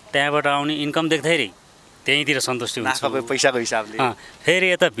त्यहाँबाट आउने इन्कम देख्दाखेरि त्यहीँतिर सन्तुष्टि हुन्छ, पैसाको हिसाबले। फेरि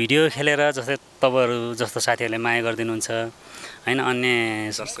यता भिडियो खेलेर जस्तै तपाईँहरू जस्तो साथीहरूले माया गरिदिनुहुन्छ होइन, अन्य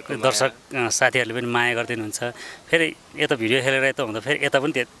दर्शक साथीहरूले पनि माया गरिदिनुहुन्छ, फेरि यता भिडियो खेलेर यता हुँदा फेरि यता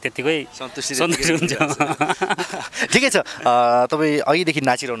पनि त्यत्तिकै सन्तुष्टि हुन्छ। ठिकै छ, तपाईँ अघिदेखि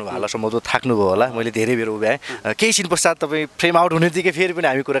नाचिरहनु भयो होला, सम्भवतः थाक्नुभयो होला, मैले धेरै बेर उभ्याएँ। केही दिन पश्चात तपाईँ फ्रेम आउट हुने बित्तिकै फेरि पनि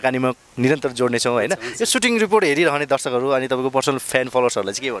हामी कुराकानीमा निरन्तर जोड्नेछौँ होइन। यो सुटिङ रिपोर्ट हेरिरहने दर्शकहरू अनि तपाईँको पर्सनल फ्यान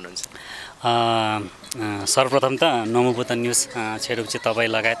फलोवर्सहरूलाई चाहिँ के भन्नुहुन्छ? सर्वप्रथम त नमोबुद्ध न्युज छेडुप चाहिँ तपाईँ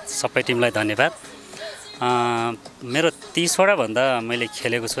लगायत सबै टिमलाई धन्यवाद। मेरो 30वटा भन्दा मैले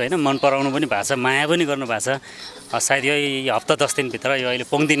खेलेको छु होइन, मन पराउनु पनि भएको छ, माया पनि गर्नु भएको छ। सायद यो हप्ता 10 दिनभित्र यो अहिले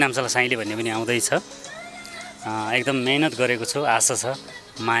पोङदी नामसाला साइली भन्ने पनि आउँदैछ। एकदम मेहनत गरेको छु, आशा छ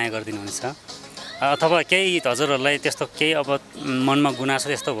माया गरिदिनुहुन्छ। अथवा केही हजुरहरूलाई त्यस्तो केही अब मनमा गुनासो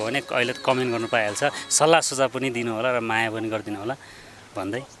यस्तो भयो भने अहिले कमेन्ट गर्नु पाइहाल्छ, सल्लाह सुझाव पनि दिनु होला र माया पनि गरिदिनु होला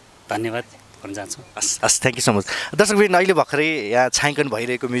भन्दै धन्यवाद भन्न चाहन्छु। हस्, थ्याङ्क यू सो मच। दर्शकवृन्द, अहिले भर्खरै यहाँ छायाङ्कन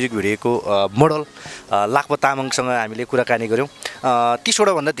भइरहेको म्युजिक भिडियोको मोडल लाग्पा तामाङसँग हामीले कुराकानी गऱ्यौँ।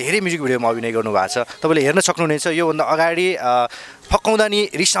 30वटा भन्दा धेरै म्युजिक भिडियोमा अभिनय गर्नुभएको छ, तपाईँले हेर्न सक्नुहुनेछ। योभन्दा अगाडि फकाउँदा नि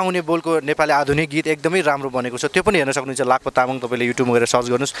रिसाउने बोलको नेपाली आधुनिक गीत एकदमै राम्रो बनेको छ, त्यो पनि हेर्न सक्नुहुन्छ। लाग्पा तामाङ तपाईँले युट्युबमा गएर सर्च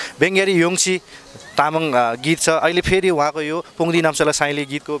गर्नुहोस्, बेङ्गेरी योङसी तामाङ गीत छ। अहिले फेरि उहाँको यो पोङदी नामसाला साइली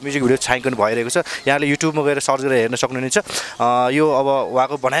गीतको म्युजिक भिडियो छायाङ्कन भइरहेको छ, यहाँले युट्युबमा गएर सर्च गरेर हेर्न सक्नुहुनेछ। यो अब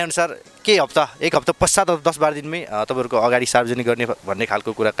उहाँको भनाइअनुसार एक हप्ता पश्चात 10-12 दिनमै तपाईँहरूको अगाडि सार्वजनिक गर्ने भन्ने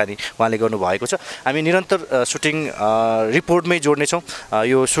खालको कुराकानी उहाँले गर्नुभएको छ। हामी निरन्तर सुटिङ रिपोर्टमै जोड्नेछौँ।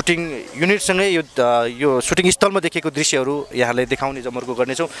 यो सुटिङ युनिटसँगै यो सुटिङ स्थलमा देखेको दृश्यहरू यहाँलाई देखाउने जमर्को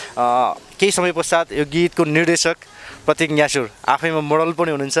गर्नेछौँ। केही समय पश्चात यो गीतको निर्देशक प्रतीक न्यासुर आफैमा मोडल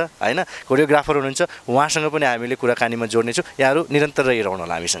पनि हुनुहुन्छ होइन, कोरियोग्राफर हुनुहुन्छ, उहाँसँग पनि हामीले कुराकानीमा जोड्नेछौँ। यहाँहरू निरन्तर रहिरहनु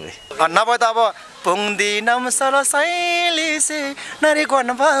होला हामीसँगै। नभए त अब पोङदी नामसाला साइली से नारी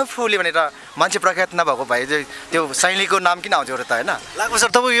गनमा फुली भनेर मान्छे प्रख्यात नभएको भए चाहिँ त्यो साइलीको नाम किन आउँथ्यो र त हैन लाग्छ सर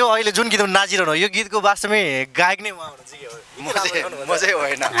तपाईँ यो अहिले जुन गीतमा नाचिरहनु यो गीतको वास्तवमै गायक नै उहाँ हुनुहुन्छ कि म चाहिँ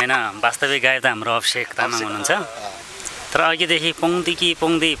होइन होइन वास्तविक गायक त हाम्रो अभिषेक तामाङ हुनुहुन्छ तर अघिदेखि पोङदी कि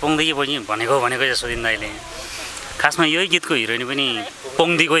पनि भनेको चाहिँ सोधिँदा अहिले खासमा यही गीतको हिरोइन पनि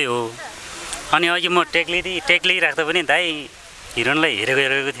पोङदीकै हो अनि अघि म टेक लिइराख्दा पनि दाइ हिरोइनलाई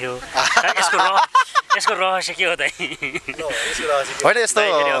हेरेको थियो यसको रहस्य के हो दाइ होइन यस्तो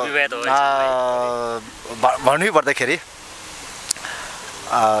भन्नै पर्दाखेरि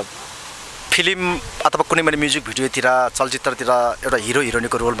फिल्म अथवा कुनै पनि म्युजिक भिडियोतिर चलचित्रतिर एउटा हिरो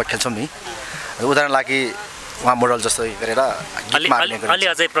हिरोइनको रोलमा खेल्छौँ नि उदाहरण लागि उहाँ मोडल जस्तो गरेर अलि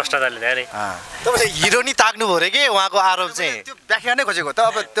अझै प्रष्टताले धेरै तपाईँले हिरो नि ताक्नु भयो रे के उहाँको आरोप चाहिँ त्यो व्याख्या नै खोजेको त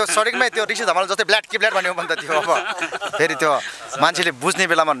अब त्यो सडकमै त्यो रिक्सा धमाल जस्तै ब्ल्याड कि ब्ल्याड भन्यो भने त त्यो अब फेरि त्यो मान्छेले बुझ्ने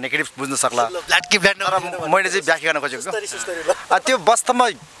बेलामा नेगेटिभ बुझ्न सक्ला ब्ल्याड कि ब्ल्याड तर मैले चाहिँ व्याख्या गर्न खोजेको त्यो वास्तवमा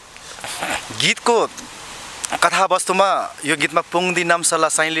गीतको कथावस्तुमा यो गीतमा पोङदी नामसाला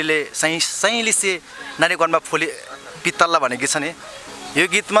साइली से नारी गनमा फुली पित्तल्ला भन्ने गीत छ नि यो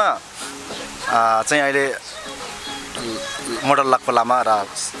गीतमा चाहिँ अहिले मोडल lakpa लामा र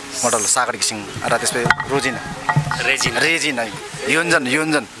मोडल सागर घिसिङ र त्यसपछि रेजिना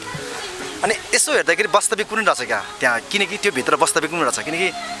योन्जन अनि यसो हेर्दाखेरि वास्तविक कुनै रहेछ क्या त्यहाँ किनकि त्यो भित्र वास्तविक कुनै रहेछ किनकि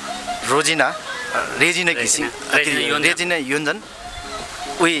रेजिना घिसिङ रेजिना योन्जन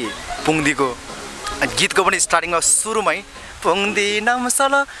उही पोङदीको गीतको पनि स्टार्टिङमा सुरुमै पोङदी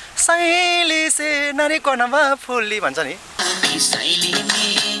नामसाला साइली से नारी कनमा फुली भन्छ नि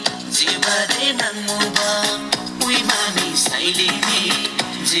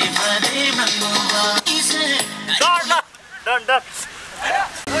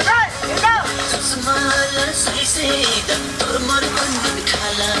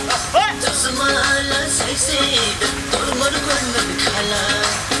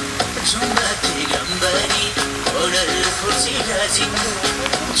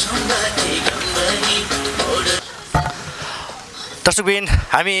दर्शकबिन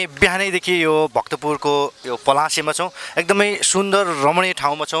हामी बिहानैदेखि यो भक्तपुरको यो पलासीमा छौँ एकदमै सुन्दर रमणीय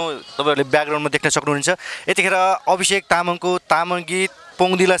ठाउँमा छौँ तपाईँहरूले ब्याकग्राउन्डमा देख्न सक्नुहुन्छ यतिखेर अभिषेक तामाङको तामाङ गीत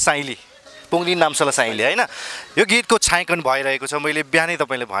पोङदी नामसाला साइली होइन यो गीतको छायाङ्कन भइरहेको छ मैले बिहानै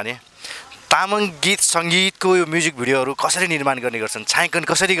तपाईँले भने तामाङ गीत सङ्गीतको यो म्युजिक भिडियोहरू कसरी निर्माण गर्ने गर्छन् छायाङ्कन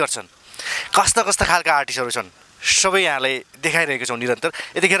कसरी गर्छन् कस्ता खालका आर्टिस्टहरू छन् सबै यहाँलाई देखाइरहेको छौँ निरन्तर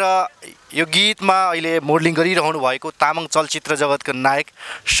यतिखेर यो गीतमा अहिले मोडलिङ गरिरहनु भएको तामाङ चलचित्र जगतको नायक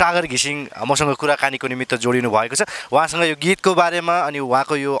सागर घिसिङ मसँग कुराकानीको निमित्त जोडिनु भएको छ उहाँसँग यो गीतको बारेमा अनि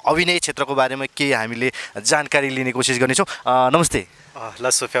उहाँको यो अभिनय क्षेत्रको बारेमा केही हामीले जानकारी लिने कोसिस गर्नेछौँ नमस्ते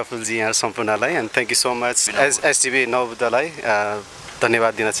सोफिया फुलजी यहाँ सम्पूर्णलाई and thank you so much HDNamobuddhaलाई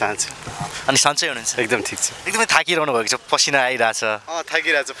धन्यवाद दिन चाहन्छु अनि सन्चै हुनुहुन्छ एकदम ठिक छ एकदमै थाकिरहनु भएको छ पसिना आइरहेछ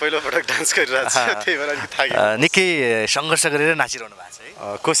थाकिरहेछ पहिलोपटक डान्स गरिरहेछ त्यही भएर अलिक थाके निकै सङ्घर्ष गरेर नाचिरहनु भएको छ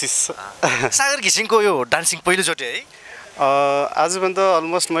है कोसिस सागर घिसिङको यो डान्सिङ पहिलोचोटि है आजभन्दा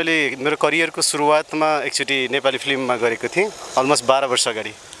अलमोस्ट मैले मेरो करियरको सुरुवातमा एकचोटि नेपाली फिल्ममा गरेको थिएँ अलमोस्ट 12 वर्ष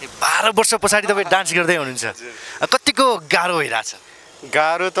अगाडि 12 वर्ष पछाडि तपाईँ डान्स गर्दै हुनुहुन्छ कतिको गाह्रो भइरहेछ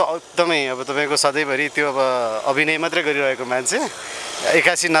गाह्रो त एकदमै अब तपाईँको सधैँभरि त्यो अब अभिनय मात्रै गरिरहेको मान्छे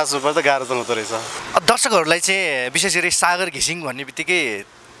 81 नाच्नु पर्दा गाह्रो त हुँदो रहेछ दर्शकहरूलाई चाहिँ विशेष गरी सागर घिसिङ भन्ने बित्तिकै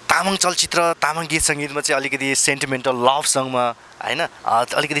तामाङ चलचित्र तामाङ गीत सङ्गीतमा चाहिँ अलिकति सेन्टिमेन्टल लभ सङमा होइन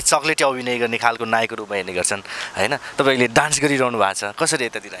अलिकति चक्लेटी अभिनय गर्ने खालको नायकको रूपमा हेर्ने गर्छन् होइन तपाईँले डान्स गरिरहनु भएको छ कसरी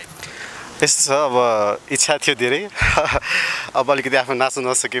यतातिर आयो यस्तो छ अब इच्छा थियो धेरै अब अलिकति आफू नाच्नु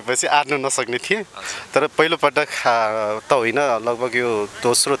नसकेपछि आट्नु नसक्ने थिएँ तर पहिलोपटक त होइन लगभग यो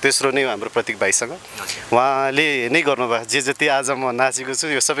दोस्रो तेस्रो नै हाम्रो प्रतीक भाइसँग उहाँले नै गर्नुभयो जे जति आज म नाचेको छु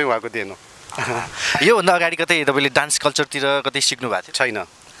यो सबै उहाँको देन हो योभन्दा अगाडि कतै तपाईँले डान्स कल्चरतिर कतै सिक्नु भएको थियो छैन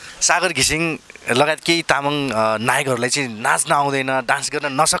सागर घिसिङ लगायत केही तामाङ नायकहरूलाई चाहिँ नाच्न आउँदैन डान्स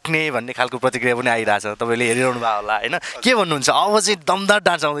गर्न नसक्ने भन्ने खालको प्रतिक्रिया पनि आइरहेछ तपाईँले हेरिरहनु भयो होला होइन के भन्नुहुन्छ अब चाहिँ दमदार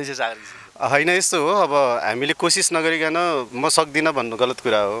डान्स आउँदैछ सागर घिसिङ होइन यस्तो हो अब हामीले कोसिस नगरिकन म सक्दिनँ भन्नु गलत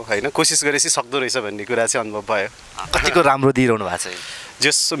कुरा हो होइन कोसिस गरेपछि सक्दो रहेछ भन्ने कुरा चाहिँ अनुभव भयो कतिको राम्रो दिइरहनु भएको छ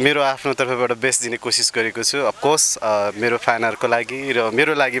जस मेरो आफ्नो तर्फबाट बेस्ट दिने कोसिस गरेको छु अफकोर्स मेरो फ्यानहरूको लागि र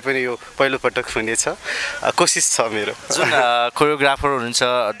मेरो लागि पनि यो पहिलोपटक हुनेछ कोसिस छ मेरो जुन कोरियोग्राफर हुनुहुन्छ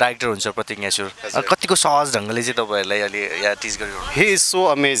डाइरेक्टर हुन्छ प्रतीक न्यासुर कतिको सहज ढङ्गले चाहिँ तपाईँहरूलाई अहिले यहाँ टिच गरिरहनु हि इज सो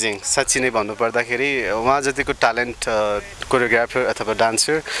अमेजिङ साँच्ची नै भन्नुपर्दाखेरि उहाँ जतिको ट्यालेन्ट कोरियोग्राफर अथवा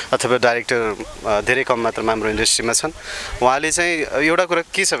डान्सर अथवा डाइरेक्टर धेरै कम मात्रामा हाम्रो इन्डस्ट्रीमा छन्। उहाँले चाहिँ एउटा कुरा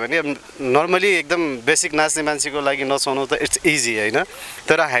के छ भने नर्मली एकदम बेसिक नाच्ने मान्छेको लागि नचाउनु त इट्स इजी होइन,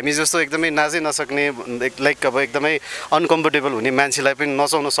 तर हामी जस्तो एकदमै नाच्नै नसक्ने लाइक अब एकदमै अनकम्फर्टेबल हुने मान्छेलाई पनि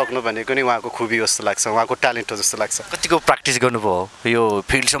नचाउन सक्नु भनेको नि उहाँको खुबी जस्तो लाग्छ, उहाँको ट्यालेन्ट हो जस्तो लाग्छ। कतिको प्र्याक्टिस गर्नुभयो यो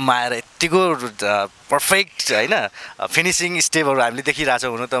फिल्डसम्म आएर यतिको पर्फेक्ट होइन फिनिसिङ स्टेपहरू हामीले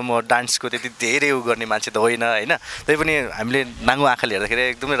देखिरहेछौँ। हुन त म डान्सको त्यति धेरै उ गर्ने मान्छे त होइन होइन, तै पनि हामीले नाङ्गो आँखाले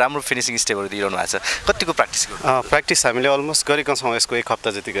हेर्दाखेरि एकदमै राम्रो फिनिसिङ स्टेपहरू दिइरहनु भएको छ। कतिको प्र्याक्टिस गर्नु? प्र्याक्टिस हामीले अलमोस्ट गरेका छौँ, यसको 1 हप्ता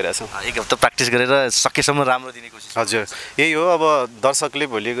जति गरेका छौँ। 1 हप्ता प्र्याक्टिस गरेर सकेसम्म राम्रो दिने कोसिस। हजुर यही हो, अब दर्शकले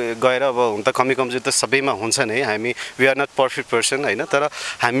भोलि गएर अब हुन त कमी कमजोरी त सबैमा हुन्छ नै, हामी we are not perfect person होइन, तर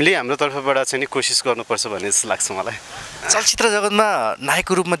हामीले हाम्रो तर्फबाट चाहिँ नि कोसिस गर्नुपर्छ भन्ने जस्तो लाग्छ मलाई। चलचित्र जगतमा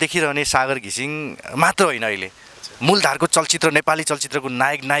नायकको रूपमा देखिरहने सागर घिसिङ मात्र होइन, अहिले मूलधारको चलचित्र नेपाली चलचित्रको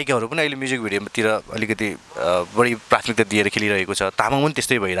नायक नायिकाहरू पनि अहिले म्युजिक भिडियोतिर अलिकति बढी प्राथमिकता दिएर खेलिरहेको छ। तामाङ पनि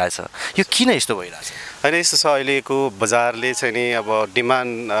त्यस्तै भइरहेछ, यो किन यस्तो भइरहेछ? होइन यस्तो छ, अहिलेको बजारले चाहिँ नि अब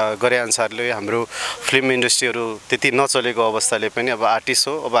डिमान्ड गरे अनुसारले हाम्रो फिल्म इन्डस्ट्रीहरू त्यति नचलेको अवस्थाले पनि अब आर्टिस्ट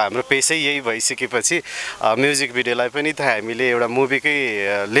हो, अब हाम्रो पेसै यही भइसकेपछि म्युजिक भिडियोलाई पनि त हामीले एउटा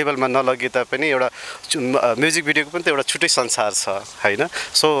मुभीकै लेभलमा नलगे तापनि एउटा म्युजिक भिडियोको पनि त एउटा छुट्टै संसार छ होइन।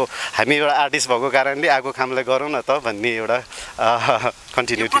 सो हामी एउटा आर्टिस्ट भएको कारणले आएको कामलाई गरौँ न त भन्ने एउटा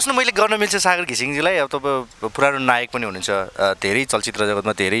कन्टिन्युटी। प्रश्न मैले गर्न मिल्छ सागर घिसिङजीलाई, अब तपाईँ पुरानो नायक पनि हुनुहुन्छ, धेरै चलचित्र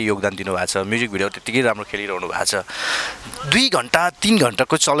जगतमा धेरै योगदान दिनुभएको छ, म्युजिक भिडियो त्यत्तिकै राम्रो खेलिरहनु भएको छ। 2 घन्टा 3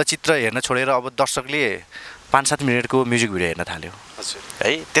 घन्टाको चलचित्र हेर्न छोडेर अब दर्शकले 5-7 मिनटको म्युजिक भिडियो हेर्न थाल्यो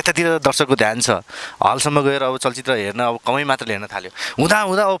है, त्यतातिर दर्शकको ध्यान छ। हलसम्म गएर अब चलचित्र हेर्न अब कमै मात्रले हेर्न थाल्यो, हुँदा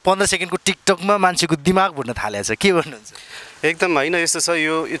हुँदा अब 15 सेकेन्डको टिकटकमा मान्छेको दिमाग भुट्न थालेको छ। के भन्नुहुन्छ? एकदम होइन यस्तो छ,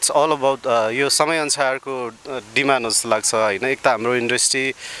 यो इट्स अल अबाउट यो समयअनुसारको डिमान्ड जस्तो लाग्छ होइन। एक त हाम्रो इन्डस्ट्री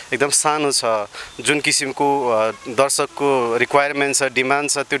एकदम सानो छ, जुन किसिमको दर्शकको रिक्वायरमेन्ट छ, डिमान्ड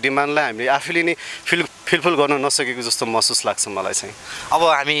छ, त्यो डिमान्डलाई हामीले आफैले नै फिलफिल गर्न नसकेको जस्तो महसुस लाग्छ मलाई चाहिँ। अब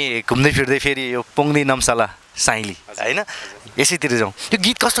हामी घुम्दै फिर्दै फेरि यो पोङ्दी नम्साला साइली होइन यसैतिर जाउँ। यो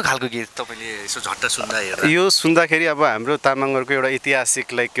गीत कस्तो खालको गीत तपाईँले यसो झट्ट सुन्दा हेर्दा? यो सुन्दाखेरि अब हाम्रो तामाङहरूको एउटा ऐतिहासिक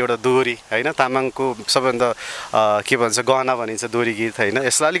लाइक एउटा दोहोरी होइन, तामाङको सबैभन्दा के भन्छ गहना भनिन्छ दोहोरी गीत होइन।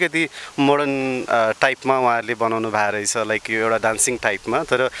 यसलाई अलिकति मोडर्न टाइपमा उहाँहरूले बनाउनु भएको रहेछ, लाइक यो एउटा डान्सिङ टाइपमा,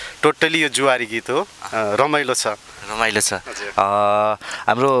 तर टोटली यो जुवारी गीत हो, रमाइलो छ। रमाइलो छ।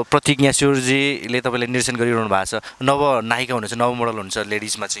 हाम्रो प्रतीक यास्योरजीले तपाईँले निर्देशन गरिरहनु भएको छ, नव नायिका हुनुहुन्छ, नव मोडल हुनुहुन्छ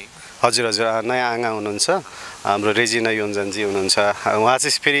लेडिजमा चाहिँ। हजुर हजुर नयाँ आँगा हुनुहुन्छ, हाम्रो रेजिना योन्जनजी हुनुहुन्छ। उहाँ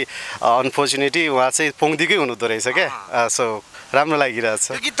चाहिँ फेरि अनफर्चुनेटली उहाँ चाहिँ पोङ्दीकै हुनुहुँदो रहेछ क्या, सो राम्रो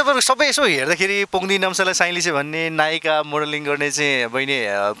लागिरहेछ। यो गीत तपाईँको सबै यसो हेर्दाखेरि पोङ्दी नम्साला साइली चाहिँ भन्ने नायिका मोडलिङ गर्ने चाहिँ बहिनी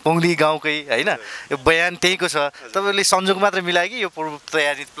पोङ्दी गाउँकै होइन, यो बयान त्यहीको छ। तपाईँले संजोग मात्र मिलायो कि यो पूर्व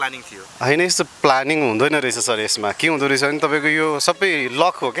तयारी प्लानिङ थियो? होइन यस्तो प्लानिङ हुँदैन रहेछ सर, यसमा के हुँदो रहेछ भने तपाईँको यो सबै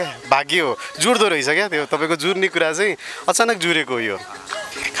लक हो क्या, भाग्य हो, जुड्दो रहेछ क्या, त्यो तपाईँको जुर्ने कुरा चाहिँ अचानक जुरेको हो। यो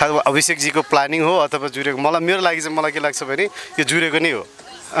अभिषेकजीको प्लानिङ हो अथवा जुरेको, मलाई मेरो लागि चाहिँ मलाई के लाग्छ भने यो जुरेको नै हो।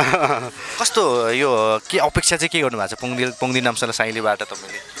 कस्तो यो के अपेक्षा चाहिँ के गर्नुभएको छ पोङ्दी नम्साला साइलीबाट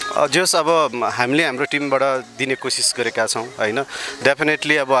तपाईँले? जस अब हामीले हाम्रो टिमबाट दिने कोसिस गरेका छौँ होइन।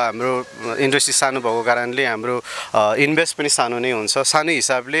 डेफिनेटली अब हाम्रो इन्डस्ट्री सानो भएको कारणले हाम्रो इन्भेस्ट पनि सानो नै हुन्छ। सानो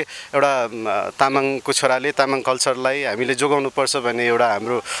हिसाबले एउटा तामाङको छोराले तामाङ कल्चरलाई हामीले जोगाउनुपर्छ भन्ने एउटा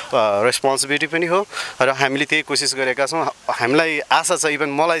हाम्रो रेस्पोन्सिबिलिटी पनि हो र हामीले त्यही कोसिस गरेका छौँ। हामीलाई आशा छ,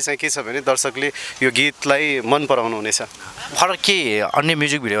 इभन मलाई चाहिँ के छ भने दर्शकले यो गीतलाई मन पराउनु हुनेछ। फरक के अन्य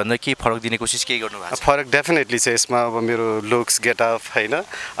म्युजिक भिडियोभन्दा के फरक दिने कोसिस के गर्नुभएको छ? फरक डेफिनेटली छ यसमा। अब मेरो लुक्स गेटअप होइन,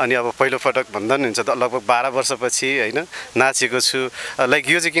 अनि अब पहिलोपटक भन्दा पनि हुन्छ लगभग 12 वर्षपछि होइन नाचेको छु। लाइक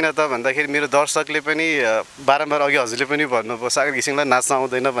यो चाहिँ किन त भन्दाखेरि मेरो दर्शकले पनि बारम्बार अघि हजुरले पनि भन्नुभयो सागर घिसिङलाई नाच्न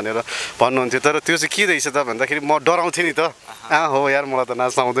आउँदैन भनेर भन्नुहुन्थ्यो, तर त्यो चाहिँ के रहेछ त भन्दाखेरि म डराउँथेँ नि त, हो यार मलाई त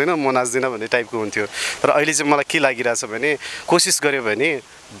नाच्न आउँदैन, म नाच्दिनँ भन्ने टाइपको हुन्थ्यो। तर अहिले चाहिँ मलाई के लागिरहेछ भने कोसिस गऱ्यो भने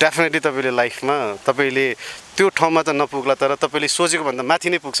डेफिनेटली तपाईँले लाइफमा तपाईँले त्यो ठाउँमा त नपुग्ला, तर तपाईँले सोचेको भन्दा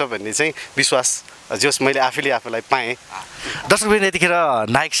माथि नै पुग्छ भन्ने चाहिँ विश्वास जस मैले आफैलाई पाएँ। दर्शकवृन्द, यतिखेर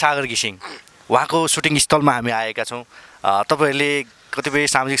नायक सागर घिसिङ उहाँको सुटिङ स्थलमा हामी आएका छौँ। तपाईँहरूले कतिपय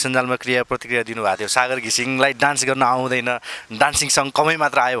सामाजिक सञ्जालमा क्रिया प्रतिक्रिया दिनुभएको थियो, सागर घिसिङलाई डान्स गर्न आउँदैन, डान्सिङ सङ कमै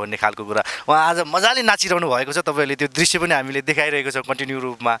मात्र आयो भन्ने खालको कुरा। उहाँ आज मजाले नाचिरहनु भएको छ, तपाईँहरूले त्यो दृश्य पनि हामीले देखाइरहेको छ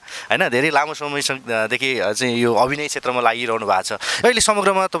कन्टिन्यू रूपमा होइन। धेरै लामो समयदेखि चाहिँ यो अभिनय क्षेत्रमा लागिरहनु भएको छ। अहिले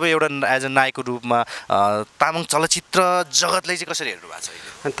समग्रमा तपाईँ एउटा एज अ नायकको रूपमा तामाङ चलचित्र जगतलाई चाहिँ कसरी हेर्नु भएको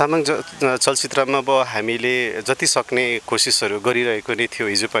छ? तामाङ चलचित्रमा अब हामीले जति सक्ने कोसिसहरू गरिरहेको नै थियो,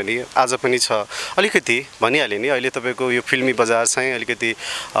 हिजो पनि आज पनि छ। अलिकति भनिहालेँ नि, अहिले तपाईँको यो फिल्मी बजार चाहिँ अलिकति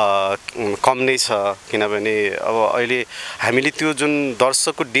कम नै छ किनभने अब अहिले हामीले त्यो जुन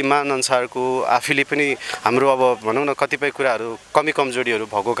दर्शकको डिमान्ड अनुसारको आफैले पनि हाम्रो अब भनौँ न कतिपय कुराहरू कमी कमजोरीहरू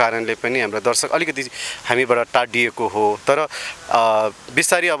भएको कारणले पनि हाम्रो दर्शक अलिकति हामीबाट टाढिएको हो तर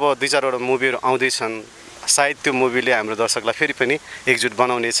बिस्तारै अब 2-4 वटा मुभीहरू आउँदैछन् सायद त्यो मुभीले हाम्रो दर्शकलाई फेरि पनि एकजुट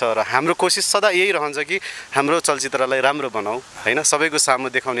बनाउनेछ र हाम्रो कोसिस सदा यही रहन्छ कि हाम्रो चलचित्रलाई राम्रो बनाऊ हैन सबैको सामु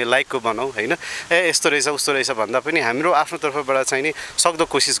देखाउने लाइकको बनाऊ हैन यस्तो रहेछ उस्तो रहेछ भन्दा पनि हाम्रो आफ्नो तर्फबाट चाहिँ नि सक्दो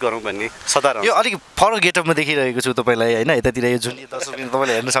कोसिस गरौँ भन्ने सदा रहन्छ। यो अलिक फरक गेटअपमा देखिरहेको छु तपाईँलाई हैन यतातिर यो जुन दर्शकले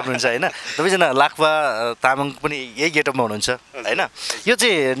तपाईँले हेर्न सक्नुहुन्छ हैन सबैजना लाक्पा तामाङ पनि यही गेटअपमा हुनुहुन्छ हैन यो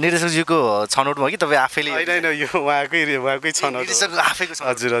चाहिँ निर्देशकज्यूको छनौटमा हो कि तपाईँ आफैले हैन यो उहाँकै छनौट निर्देशक आफैको छनौट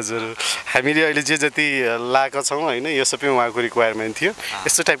हजुर हजुर हामीले अहिले जे जति लाएका छौँ हैन यो सबै उहाँको रिक्वायरमेन्ट थियो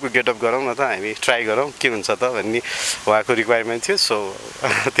यस्तो टाइपको गेटअप गरौँ न त हामी ट्राई गरौँ के हुन्छ त भन्ने उहाँको रिक्वायरमेन्ट थियो सो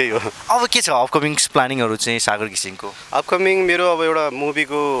त्यही हो। अब के छ अपकमिङ प्लानिङहरू चाहिँ सागर घिसिङको अपकमिङ मेरो अब एउटा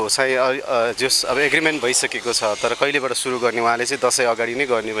मुभीको चाहिँ जस अब एग्रिमेन्ट भइसकेको छ तर कहिलेबाट सुरु गर्ने उहाँले चाहिँ दसैँ अगाडि नै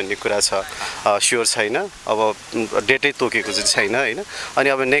गर्ने भन्ने कुरा छ स्योर छैन अब डेटै तोकेको चाहिँ छैन हैन अनि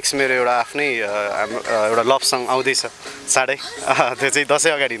अब नेक्स्ट मेरो एउटा आफ्नै एउटा लभ सङ आउँदैछ चाँडै त्यो चाहिँ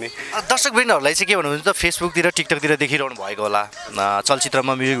दसैँ अगाडि नै। दर्शकवृन्दहरूलाई चाहिँ के भन्नुहुन्छ त फेसबुकतिर टिकटकतिर देखिरहनु भएको होला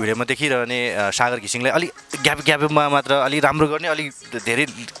चलचित्रमा म्युजिक भिडियोमा देखिरहने सागर घिसिङलाई अलिक ग्यापमा मात्र अलिक राम्रो गर्ने अलिक धेरै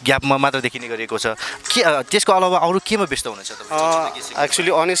ग्यापमा मात्र देखिने गरिएको छ के त्यसको अलावा अरू केमा व्यस्त हुनुहुन्छ तपाईँ?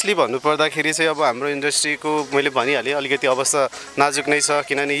 एक्चुअली अनेस्टली भन्नुपर्दाखेरि चाहिँ अब हाम्रो इन्डस्ट्रीको मैले भनिहालेँ अलिकति अवस्था नाजुक नै छ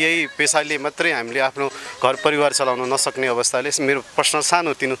किनभने यही पेसाले मात्रै हामीले आफ्नो घर परिवार चलाउन नसक्ने अवस्थाले मेरो पर्सनल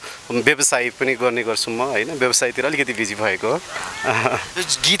सानो तिनो व्यवसाय पनि गर्ने गर्छु म होइन व्यवसायतिर अलिकति बिजी भएको हो।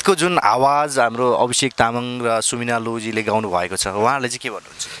 गीतको जुन आवाज हाम्रो अभिषेक तामाङ र सुमिना लोजीले गाउनु भएको छ उहाँहरूले चाहिँ के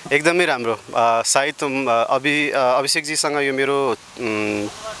भन्नुहुन्छ? एकदमै राम्रो सायद अभिषेकजीसँग यो मेरो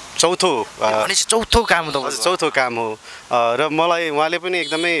चौथो काम हो र मलाई उहाँले पनि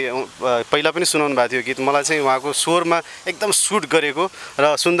एकदमै पहिला पनि सुनाउनु भएको थियो गीत मलाई चाहिँ उहाँको स्वरमा एकदम सुट गरेको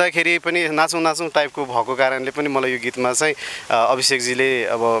र सुन्दाखेरि पनि नाचौँ टाइपको भएको कारणले पनि मलाई यो गीतमा चाहिँ अभिषेकजीले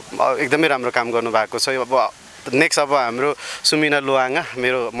अब एकदमै राम्रो काम गर्नुभएको छ। अब नेक्स्ट अब हाम्रो सुमिना लो आँगा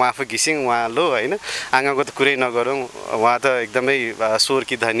मेरो म आफू घिसिङ उहाँ लो होइन आँगाको त कुरै नगरौँ उहाँ त एकदमै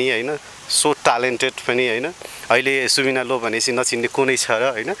स्वरकी धनी होइन सो ट्यालेन्टेड पनि होइन अहिले सुमिना लो भनेपछि नचिन्ने कुनै छ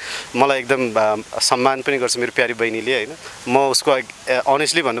र होइन मलाई एकदम सम्मान पनि गर्छ मेरो प्यारी बहिनीले होइन म उसको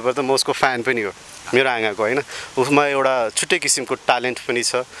अनेस्टली भन्नुपर्दा म उसको फ्यान पनि हो मेरो आँगाको होइन उसमा एउटा छुट्टै किसिमको ट्यालेन्ट पनि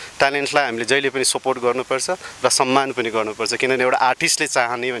छ ट्यालेन्टलाई हामीले जहिले पनि सपोर्ट गर्नुपर्छ र सम्मान पनि गर्नुपर्छ किनभने एउटा आर्टिस्टले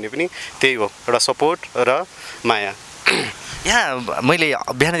चाहने भने पनि त्यही हो एउटा सपोर्ट र माया। यहाँ मैले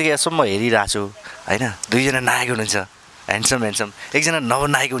बिहानदेखि यसम्म हेरिरहेको छु होइन दुईजना नायक हुनुहुन्छ ह्यान्डसम एकजना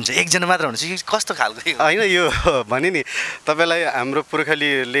नवनायक हुन्छ एकजना मात्र हुन्छ कस्तो खालको होइन यो भने नि तपाईँलाई हाम्रो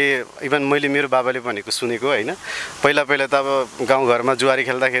पुर्खालीले इभन मैले मेरो बाबाले भनेको सुनेको होइन पहिला त अब गाउँघरमा जुवारी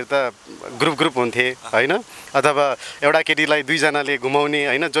खेल्दाखेरि त ग्रुप हुन्थे होइन अथवा एउटा केटीलाई दुईजनाले घुमाउने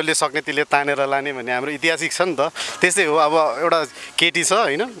होइन जसले सक्ने त्यसले तानेर लाने भन्ने हाम्रो ऐतिहासिक छ नि त त्यस्तै हो। अब एउटा केटी छ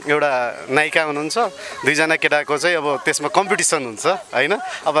होइन एउटा नायिका हुनुहुन्छ दुईजना केटाको चाहिँ अब त्यसमा कम्पिटिसन हुन्छ होइन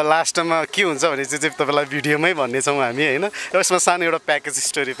अब लास्टमा के हुन्छ भने चाहिँ तपाईँलाई भिडियोमै भन्नेछौँ हामी होइन यसमा सानो एउटा प्याकेज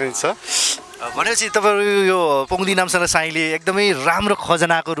स्टोरी पनि छ। भनेपछि तपाईँहरू यो पोङदी नामसाला साईले एकदमै राम्रो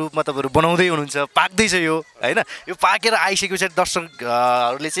खजनाको रूपमा तपाईँहरू बनाउँदै हुनुहुन्छ पाक्दैछ यो होइन यो पाकेर आइसकेपछि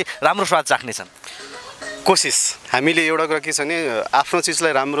दर्शकहरूले चाहिँ राम्रो स्वाद चाख्नेछन्। कोसिस हामीले एउटा कुरा के छ भने आफ्नो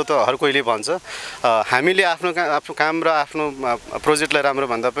चिजलाई राम्रो त हर कोहीले भन्छ हामीले आफ्नो काम र आफ्नो प्रोजेक्टलाई राम्रो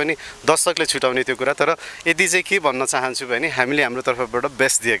भन्दा पनि दर्शकले छुटाउने त्यो कुरा तर यदि चाहिँ के भन्न चाहन्छु भने हामीले हाम्रो तर्फबाट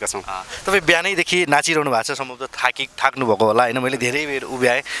बेस्ट दिएका छौँ। तपाईँ बिहानैदेखि नाचिरहनु भएको छ सम्भवतः थाक्नु भएको होला होइन मैले धेरै बेर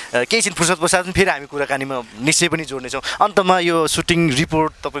उभ्याएँ केही छिन फुर्सद पश्चात फेरि हामी कुराकानीमा निश्चय पनि जोड्नेछौँ। अन्तमा यो सुटिङ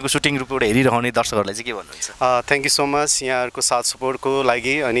रिपोर्ट हेरिरहने दर्शकहरूलाई चाहिँ के भन्नुहुन्छ? थ्याङ्क यू सो मच यहाँहरूको साथ सपोर्टको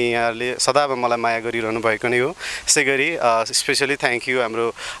लागि अनि यहाँहरूले सदा मलाई माया गरिरहनु भएको नै हो। यसै गरी स्पेसली थ्याङ्क यू हाम्रो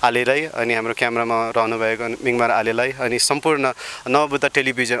आले राई अनि हाम्रो क्यामेरामा रहनुभएको मिङमार आलेलाई अनि सम्पूर्ण नमोबुद्ध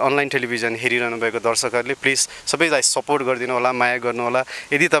टेलिभिजन अनलाइन टेलिभिजन हेरिरहनु भएको दर्शकहरूले प्लिज सबैलाई सपोर्ट गरिदिनु होला माया गर्नु होला।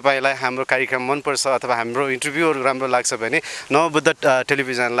 यदि तपाईँलाई हाम्रो कार्यक्रम मनपर्छ अथवा हाम्रो इन्टरभ्यूहरू राम्रो लाग्छ भने नमोबुद्ध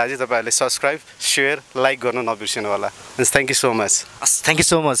टेलिभिजनलाई चाहिँ तपाईँहरूले सब्सक्राइब सेयर लाइक गर्नु नबिर्सिनु होला। Thank you so much. Thank you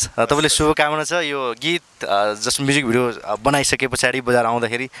so much. तपाईँले शुभकामना छ यो गीत जस्ट म्युजिक भिडियो बनाइसके पछाडि बजार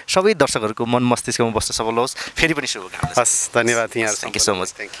आउँदाखेरि सबै दर्शकहरूको मन मस्तिष्कमा बस्न सफल होस्। फेरि पनि शुभकामना। हस् धन्यवाद यहाँ। Thank you so much.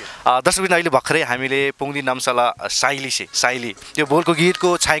 दर्शकबिन अहिले भर्खरै हामीले पोङदी नामसाला साइली यो बोलको गीतको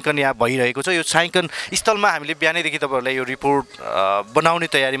छायाङ्कन यहाँ भइरहेको छ। यो छायाङ्कन स्थलमा हामीले बिहानैदेखि तपाईँहरूलाई यो रिपोर्ट बनाउने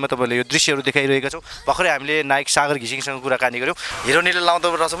तयारीमा तपाईँहरूले यो दृश्यहरू देखाइरहेका छौँ। भर्खरै हामीले नायक सागर घिसिङसँग कुराकानी गऱ्यौँ। हिरोनीले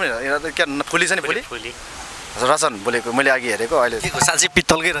लाउँदो रहेछ पनि क्या फुली छ नि फुली रचन बोलेको मैले अघि हेरेको अहिले साँच्चै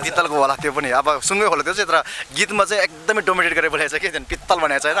पित्तलकै रहेछ पित्तलको होला त्यो पनि अब सुनको होला त्यो चाहिँ तर गीतमा चाहिँ एकदमै डोमिनेट गरेर बोलेको छ के पित्तल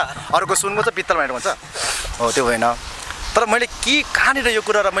भनेको छ होइन अर्को सुनको चाहिँ पित्तल भनेको हुन्छ हो त्यो होइन तर मैले कहाँनिर यो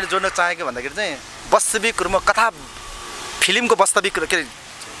कुरा र मैले जोड्न चाहेको भन्दाखेरि चाहिँ वास्तविक रूपमा कथा फिल्मको वास्तविक के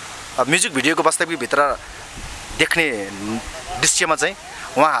अरे म्युजिक भिडियोको वास्तविकभित्र देख्ने दृश्यमा चाहिँ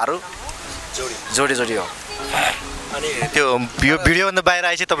उहाँहरू जोडी हो अनि त्यो यो भिडियोभन्दा बाहिर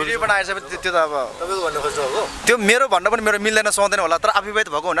आएपछि भिडियोबाट आएपछि त्यो त अब तपाईँको भन्नु खोज्नु हो त्यो मेरो भन्न पनि मेरो मिल्दैन सुहाउँदैन होला तर अविवाहित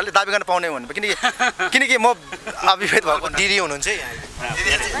भएको हुनाले दाबी गर्न पाउने हुनु किनकि म अविवाहित भएको दिदी हुनुहुन्छ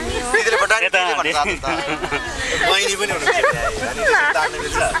दिदीले बटाएर बहिनी पनि हुनुहुन्छ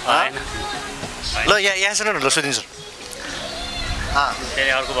ल यहाँ सुन्नु न ल सुदिन सर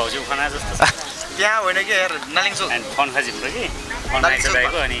अर्को भाउजू खना जस्तो त्यहाँ होइन कि यार नालिङसो फोन खाजिम्रो कि फोन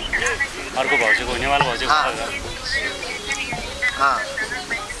आइसकेको अनि अर्को भाउजूको नेवाल भाउजू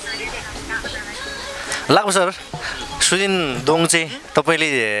लाग्छ सर सुदिन दोङ चाहिँ तपाईँले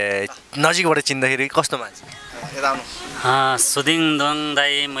नजिकबाट चिन्दाखेरि कस्तो मान्छे यता आउनु सुदिङ दोङ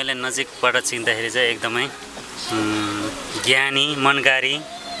दाई मैले नजिकबाट चिन्दाखेरि चाहिँ एकदमै ज्ञानी मनकारी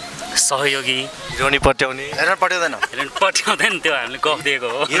सहयोगी हिरोनी पट्याउने पट्याउँदैन त्यो हामीले गफ दिएको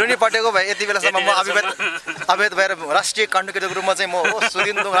हो हिरोनी पट्याएको भए यति बेलासम्म म अवैध भएर राष्ट्रिय काण्डको रूपमा चाहिँ म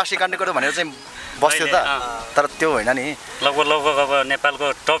सुदिन दोङ राष्ट्रिय काण्डको भनेर चाहिँ बस्थ्यो त तर त्यो होइन नि लगभग अब नेपालको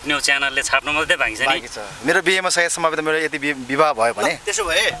टप न्युज च्यानलले छाप्नु मात्रै बाँकी छ मेरो बिहेमा सायद समावेश मेरो यति विवाह भयो भने त्यसो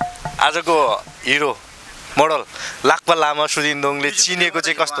भए आजको हिरो मोडल लाक्पा लामा सुदिन दोङले चिनेको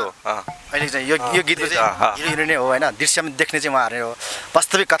चाहिँ कस्तो अहिले चाहिँ यो गीतको चाहिँ हिरो हिरोइनै हो होइन दृश्यमा देख्ने चाहिँ उहाँहरू हो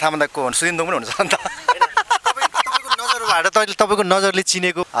वास्तविक कथामा त को सुदिन दोङ पनि हुन्छ नि त तपाईँको नजरले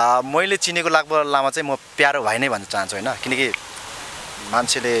चिनेको मैले चिनेको लाक्पा लामा चाहिँ म प्यारो भाइ नै भन्न चाहन्छु होइन किनकि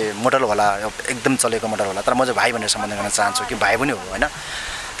मान्छेले मोडल होला एकदम चलेको मोडल होला तर म चाहिँ भाइ भनेर सम्बन्ध गर्न चाहन्छु कि भाइ पनि हो होइन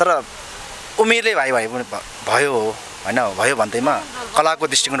तर उमेरले भाइ पनि भयो होइन भयो भन्दैमा कलाको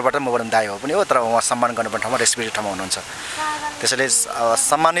दृष्टिकोणबाट मबाट दाइ हो पनि हो तर उहाँ सम्मान गर्नुपर्ने ठाउँमा रेस्पेक्टेड ठाउँमा हुनुहुन्छ त्यसैले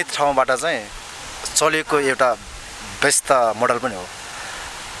सम्मानित ठाउँबाट चाहिँ चलेको एउटा व्यस्त मोडल पनि हो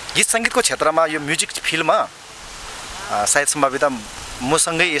गीत सङ्गीतको क्षेत्रमा यो म्युजिक फिल्डमा सायद सम्भावित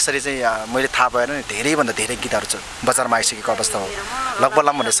मसँगै यसरी चाहिँ मैले थाहा भएन नि धेरैभन्दा धेरै गीतहरू छ बजारमा आइसकेको अवस्था हो लगभग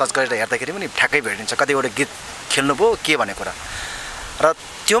भनेर सर्च गरेर हेर्दाखेरि पनि ठ्याक्कै भेटिन्छ कतिवटा गीत खेल्नुभयो के भन्ने कुरा र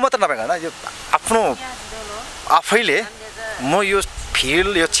त्यो मात्र नभइकन यो आफ्नो आफैले म यो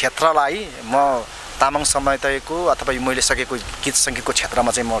फिल्ड यो क्षेत्रलाई म तामाङ समुदायको अथवा मैले सकेको गीत सङ्गीतको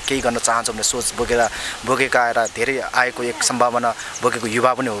क्षेत्रमा चाहिँ म केही गर्न चाहन्छु भन्ने सोच बोकेका आएर धेरै आएको एक सम्भावना बोकेको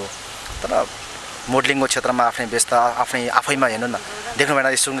युवा पनि हो तर मोडलिङको क्षेत्रमा आफैमा हेर्नु न देख्नु भएन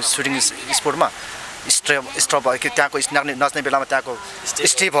सुटिङ स्पोर्टमा स्टप त्यहाँको नाच्ने बेलामा त्यहाँको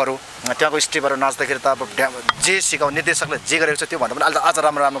स्टेपहरू नाच्दाखेरि त अब जे सिकाउ निर्देशकले जे गरेको छ त्यो भन्दा पनि अझ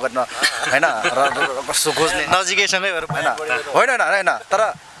राम्रो गर्न होइन र खोज्ने नजिकैसँगै होइन तर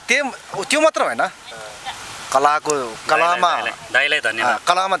त्यो मात्र होइन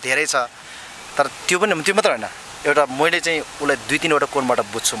कलामा धेरै छ तर त्यो मात्र होइन एउटा मैले चाहिँ उसलाई 2-3वटा कोणबाट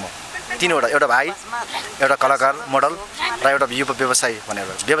बुझ्छु म 3वटा एउटा भाइ एउटा कलाकार मोडल र एउटा युवा व्यवसायी भनेर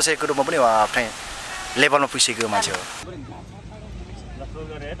व्यवसायको रूपमा पनि उहाँ आफ्नै लेभलमा पुगिसकेको मान्छे हो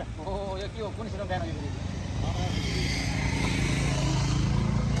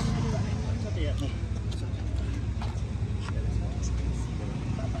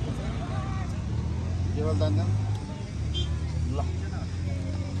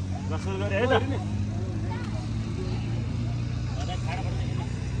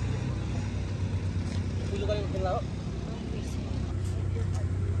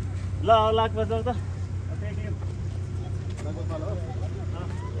ल लाख बजाऊ त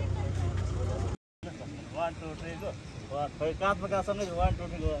One, two, three, go. One, two,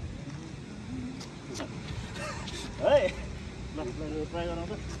 three, go. Hey, try गरौँ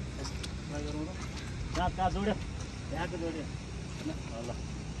त कहाँ जोड्यो यहाँको जोड्यो ल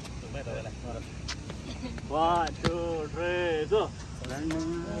One, two, three, go.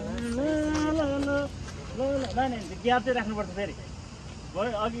 नानी ग्याप चाहिँ राख्नुपर्छ फेरि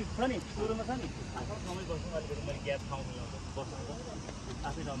भयो अघि छ नि सुरुमा छ नि सँगै बस्नु अलिकति मैले ग्याप ठाउँ बस्नु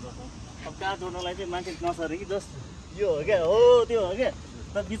आफै ठाउँ बस्नु अब कहाँ जोड्नलाई चाहिँ मान्छे नसरे कि जस्ट यो हो क्या हो त्यो हो क्या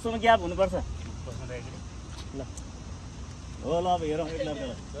तर बिचमा ग्याप हुनुपर्छ बस्नुदाखेरि ल हो ल अब हेरौँ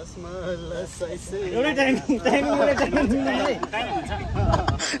एउटै टाइम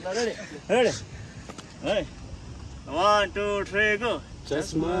है 1, 2, 3 go.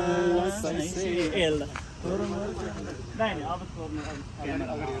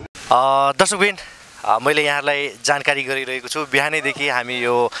 दर्शकबिन मैले यहाँलाई जानकारी गरिरहेको छु बिहानैदेखि हामी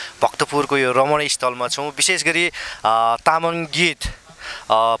यो भक्तपुरको यो रमणीय स्थलमा छौँ विशेष गरी तामाङ गीत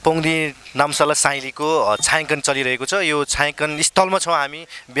पोङदी नामसाला साइलीको छायाङ्कन चलिरहेको छ। यो छायाङ्कन स्थलमा छौँ हामी।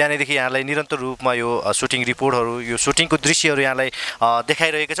 बिहानैदेखि यहाँलाई निरन्तर रूपमा यो सुटिङ रिपोर्टहरू, यो सुटिङको दृश्यहरू यहाँलाई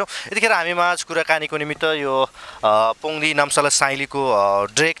देखाइरहेका छौँ। यतिखेर हामी माझ कुराकानीको निमित्त यो पोङदी नामसाला साइलीको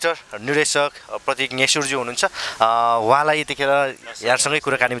डिरेक्टर निर्देशक प्रतीक नेसुरजी हुनुहुन्छ। उहाँलाई यतिखेर यहाँसँगै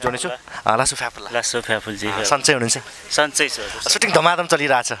कुराकानीमा जोड्नेछु। लासु फ्याफुलजी सन्चै हुनुहुन्छ? सन्चै छ। सुटिङ धमाधम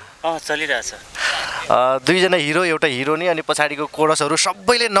चलिरहेछ? चलिरहेछ। दुईजना हिरो एउटा हिरोनी अनि पछाडिको कोरसहरू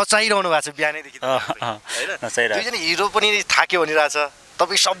सबैले नचाइरहनु भएको छ बिहानैदेखि। दुईजना हिरो पनि थाक्यो भनिरहेछ,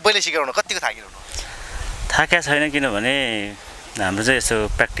 तपाईँ सबैले सिकाउनु कतिको थाकिरहनु? थाकेको छैन, किनभने हाम्रो चाहिँ यसो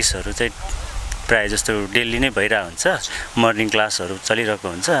प्र्याक्टिसहरू चाहिँ प्रायः जस्तो डेली नै भइरहेको हुन्छ। मर्निङ क्लासहरू चलिरहेको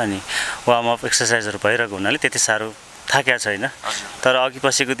हुन्छ अनि वार्मअप एक्सर्साइजहरू भइरहेको हुनाले त्यति साह्रो थाकेको छैन। तर अघि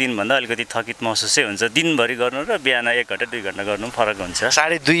पछिको दिनभन्दा अलिकति थकित महसुसै हुन्छ। दिनभरि गर्नु र बिहान 1 घन्टा 2 घन्टा गर्नु फरक हुन्छ।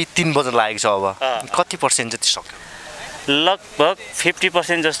 2:30-3 बज्न लागेको छ। अब कति पर्सेन्ट जति सक्यो? लगभग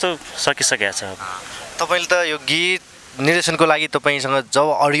 50% जस्तो सकिसकेको छ। तपाईँले त यो गीत निर्देशनको लागि तपाईँसँग जब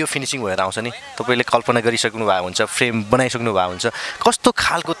अडियो फिनिसिङ भएर आउँछ नि, तपाईँले कल्पना गरिसक्नु भएको हुन्छ, फ्रेम बनाइसक्नु भएको हुन्छ, कस्तो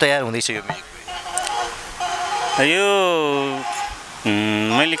खालको तयार हुँदैछ यो म्युजिक? यो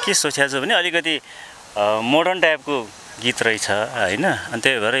मैले के सोचेको छु भने अलिकति मोडर्न टाइपको गीत रहेछ होइन, अनि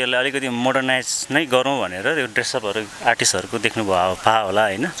त्यही भएर यसलाई अलिकति मोडर्नाइज नै गरौँ भनेर यो ड्रेसअपहरू आर्टिस्टहरूको देख्नुभयो होला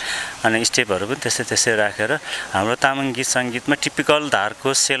होइन। अनि स्टेपहरू पनि त्यस्तै त्यस्तै राखेर हाम्रो तामाङ गीत सङ्गीतमा टिपिकल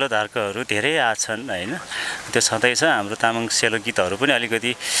धारको सेलो धारकोहरू धेरै आछन् होइन। त्यो छँदैछ। हाम्रो तामाङ सेलो गीतहरू पनि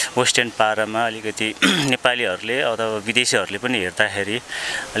अलिकति वेस्टर्न पारामा अलिकति नेपालीहरूले अथवा विदेशीहरूले पनि हेर्दाखेरि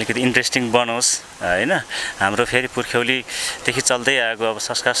अलिकति इन्ट्रेस्टिङ बनोस् होइन। हाम्रो फेरि पुर्ख्यौलीदेखि चल्दै आएको अब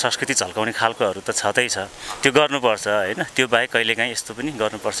संस्कार संस्कृति झल्काउने खालकोहरू त छँदैछ, त्यो गर्नुपर्छ होइन। त्यो बाहेक कहिलेकाहीँ यस्तो पनि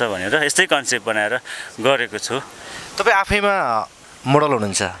गर्नुपर्छ भनेर यस्तै कन्सेप्ट बनाएर गरेको छु। तपाईँ आफैमा मोडल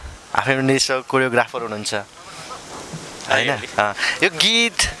हुनुहुन्छ, आफैमा निर्देशक कोरियोग्राफर हुनुहुन्छ होइन।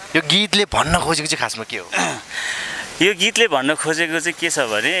 यो गीतले भन्न खोजेको चाहिँ खासमा के हो? यो गीतले भन्न खोजेको चाहिँ के छ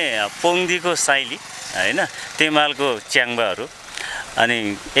भने पोङदीको साइली होइन, तेमालको च्याङ्बाहरू अनि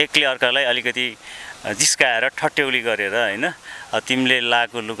एकले अर्कालाई अलिकति जिस्काएर ठट्यौली गरेर होइन, तिमीले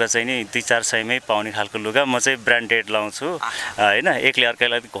लगाएको लुगा चाहिँ नि 2-4 सयमै पाउने खालको लुगा, म चाहिँ ब्रान्डेड लाउँछु होइन। एकले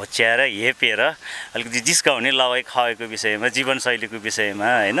अर्कालाई घोच्याएर हेपेर अलिकति जिस्काउने लवाई खुवाएको विषयमा, जीवनशैलीको विषयमा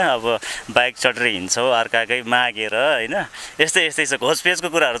होइन। अब बाइक चढेर हिँड्छौ अर्काकै मागेर होइन, यस्तै यस्तै छ। घोचपेचको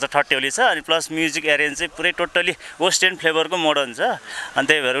कुराहरू त ठट्यौली छ अनि प्लस म्युजिक एरेन्ज चाहिँ पुरै टोटली वेस्टर्न फ्लेभरको मोडर्न छ। अनि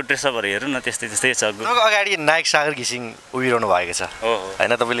त्यही भएर ड्रेसअपहरू हेर्नु न त्यस्तै त्यस्तै छ। अगाडि नायक सागर घिसिङ उभिरहनु भएको छ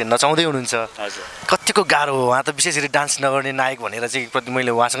होइन, तपाईँले नचाउँदै हुनुहुन्छ। हजुर, कतिको गाह्रो हो? उहाँ त विशेष गरी डान्स नगर्ने नायक भनेर चाहिँ प्रति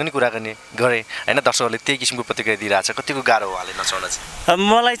मैले उहाँसँग नि कुराकानी गरेँ होइन। दर्शकहरूले त्यही किसिमको प्रतिक्रिया दिइरहेछ। कतिको गाह्रो हो उहाँले नचाउन चाहिँ?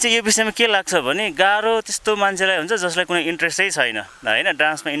 मलाई चाहिँ यो विषयमा के लाग्छ भने गाह्रो त्यस्तो मान्छेलाई हुन्छ जसलाई कुनै इन्ट्रेस्टै छैन होइन,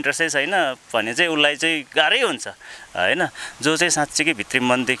 डान्समा इन्ट्रेस्टै छैन भने चाहिँ उसलाई चाहिँ गाह्रै हुन्छ होइन। जो चाहिँ साँच्चीकै भित्री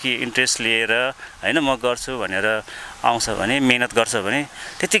मनदेखि इन्ट्रेस्ट लिएर होइन म गर्छु भनेर आउँछ भने, मेहनत गर्छ भने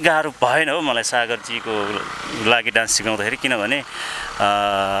त्यति गाह्रो भएन हो मलाई सागरजीको लागि डान्स सिकाउँदाखेरि। किनभने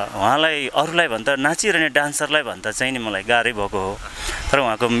उहाँलाई अरूलाई भन्दा नाचिरहने डान्सरलाई भन्दा चाहिँ नि मलाई गाह्रै भएको हो। तर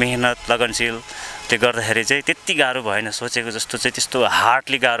उहाँको मेहनत लगनशीलले गर्दाखेरि चाहिँ त्यति गाह्रो भएन, सोचेको जस्तो चाहिँ त्यस्तो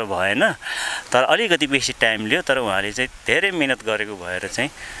हार्डली गाह्रो भएन। तर अलिकति बेसी टाइम लियो, तर उहाँले चाहिँ धेरै मेहनत गरेको भएर चाहिँ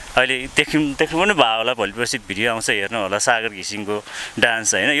अहिले देख्नु पनि भयो होला। भोलि पर्सि भिडियो आउँछ हेर्नु होला सागर घिसिङको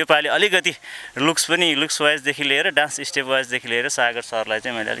डान्स होइन। योपालि अलिकति लुक्स वाइजदेखि लिएर डान्स स्टेप वाइजदेखि लिएर सागर सरलाई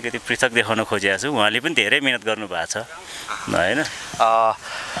चाहिँ मैले अलिकति पृथक देखाउन खोजेको छु। उहाँले पनि धेरै मेहनत गर्नुभएको छ होइन।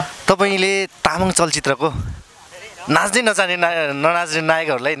 तपाईँले तामाङ चलचित्रको नाच्दै ननाच्ने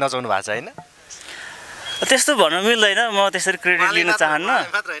नायकहरूलाई नचाउनु भएको छ होइन? त्यस्तो भन्न मिल्दैन, म त्यसरी क्रेडिट लिन चाहन्न।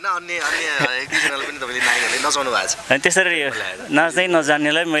 अनि त्यसरी नाच्दै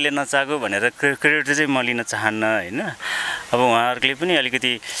नजान्नेलाई मैले नचाएको भनेर क्रेडिट चाहिँ म लिन चाहन्न होइन। अब उहाँहरूले पनि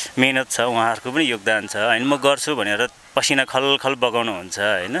अलिकति मेहनत छ, उहाँहरूको पनि योगदान छ होइन। म गर्छु भनेर पसिना खलखल बगाउनुहुन्छ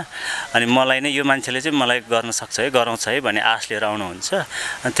होइन। अनि मलाई नै यो मान्छेले चाहिँ मलाई गर्न सक्छ है, गराउँछ है भन्ने आश लिएर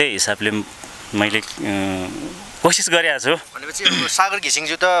आउनुहुन्छ। अनि त्यही हिसाबले मैले कोसिस गरेको छु। भनेपछि सागर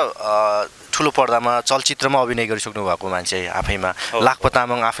घिसिङज्यू त ठुलो पर्दामा चलचित्रमा अभिनय गरिसक्नु भएको मान्छे आफैमा, lakpa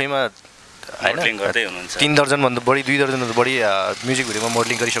तामाङ आफैमा होइन 3 दर्जनभन्दा बढी 2 दर्जनभन्दा बढी म्युजिक भिडियोमा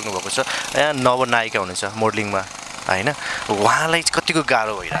मोडलिङ गरिसक्नु भएको छ। यहाँ नवनायिका हुनुहुन्छ मोडलिङमा होइन। उहाँलाई कतिको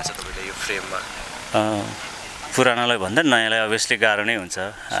गाह्रो भइरहेछ तपाईँले यो फ्रेममा? पुरानोलाई भन्दा नयाँलाई अभियसली गाह्रो नै हुन्छ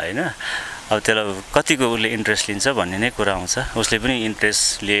होइन। अब त्यसलाई कतिको उसले इन्ट्रेस्ट लिन्छ भन्ने नै कुरा आउँछ। उसले पनि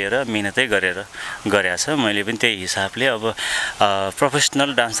इन्ट्रेस्ट लिएर मेहनतै गरेर गरेको छ। मैले पनि त्यही हिसाबले अब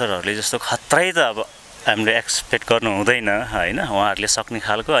प्रोफेसनल डान्सरहरूले जस्तो खत्रै त अब हामीले एक्सपेक्ट गर्नु हुँदैन होइन। उहाँहरूले सक्ने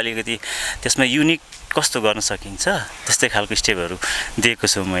खालको अलिकति त्यसमा युनिक कस्तो गर्न सकिन्छ त्यस्तै खालको स्टेपहरू दिएको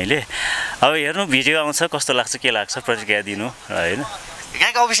छु मैले। अब हेर्नु भिडियो आउँछ कस्तो लाग्छ के लाग्छ प्रतिक्रिया दिनु होइन।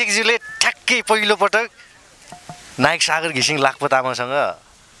 यहाँको अभिषेकज्यूले ठ्याक्कै पहिलोपटक नायक सागर घिसिङ लाक्पा तामाङसँग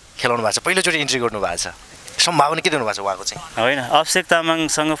खेलाउनु भएको छ, पहिलोचोटि इन्ट्री गर्नुभएको छ, सम्भावना के दिनुभएको छ उहाँको चाहिँ? होइन, अभिषेक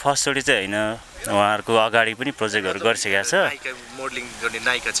तामाङसँग फर्स्टचोटि चाहिँ होइन, उहाँहरूको अगाडि पनि प्रोजेक्टहरू गरिसकेको छ।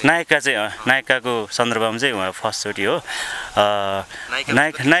 नायिकाको सन्दर्भमा चाहिँ उहाँ फर्स्टचोटि हो।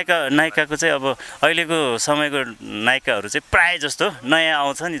 नायिकाको चाहिँ अब अहिलेको समयको नायिकाहरू चाहिँ प्रायः जस्तो नयाँ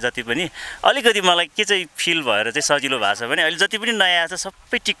आउँछ नि, जति पनि अलिकति मलाई के चाहिँ फिल भएर चाहिँ सजिलो भएको छ भने अहिले जति पनि नयाँ आएको छ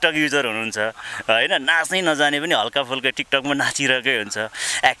सबै टिकटक युजर हुनुहुन्छ होइन। नाच्नै नजाने पनि हल्का फुल्का टिकटकमा नाचिरहेकै हुन्छ,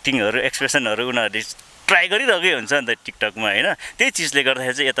 एक्टिङहरू एक्सप्रेसनहरू उनीहरूले ट्राई गरिरहेकै हुन्छ नि त टिकटकमा होइन। त्यही चिजले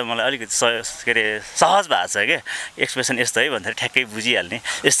गर्दाखेरि चाहिँ यता मलाई अलिकति के अरे सहज भएको छ क्या, एक्सप्रेसन यस्तो है भन्दाखेरि ठ्याक्कै बुझिहाल्ने,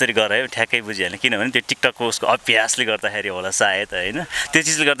 यसरी गर है ठ्याक्कै बुझिहाल्ने, किनभने त्यो टिकटकको उसको अभ्यासले गर्दाखेरि होला सायद होइन। त्यो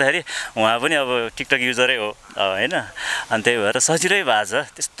चिजले गर्दाखेरि उहाँ पनि अब टिकटक युजरै हो होइन, अनि त्यही भएर सजिलै भएको छ,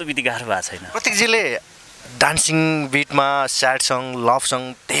 त्यस्तो विधि गाह्रो भएको छैन। प्रत्येकजीले dancing बिटमा sad song love song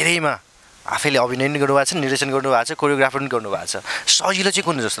धेरैमा आफैले अभिनय पनि गर्नुभएको छ, निर्देशन गर्नुभएको छ, कोरियोग्राफर पनि गर्नुभएको छ। सजिलो चाहिँ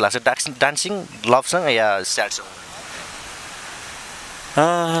कुन जस्तो लाग्छ, डान्सिङ लभ सङ या स्याड सङ?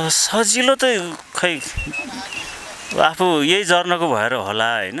 सजिलो त खै आफू यही जर्नको भएर होला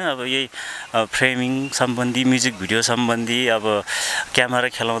होइन। अब यही फ्रेमिङ सम्बन्धी, म्युजिक भिडियो सम्बन्धी, अब क्यामेरा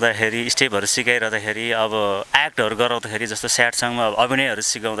खेलाउँदाखेरि, स्टेपहरू सिकाइरहँदाखेरि, अब एक्टहरू गराउँदाखेरि, जस्तो स्याड सङमा अभिनयहरू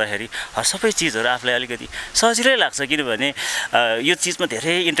सिकाउँदाखेरि सबै चिजहरू आफूलाई अलिकति सजिलै लाग्छ, किनभने यो चिजमा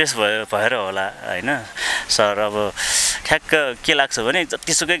धेरै इन्ट्रेस्ट भएर होला होइन। सर अब ठ्याक्क के लाग्छ भने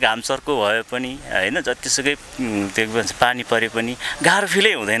जतिसुकै घाम चर्को भए पनि होइन, जतिसुकै त्यो भन्छ पानी परे पनि गाह्रो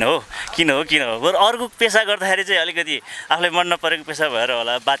फिलै हुँदैन हो। किन हो बरु अर्को पेसा गर्दाखेरि चाहिँ अलिकति आफूलाई मन नपरेको पेसा भएर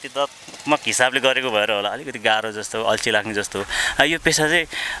होला, बाध्यतात्मक हिसाबले गरेको भएर होला, अलिकति गाह्रो जस्तो अल्छी लाग्ने जस्तो। यो पेसा चाहिँ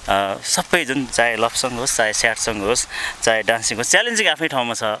सबै जुन चाहे लभ सङ होस्, चाहे स्याड सङ होस्, चाहे डान्सिङ होस्, च्यालेन्जिङ आफ्नै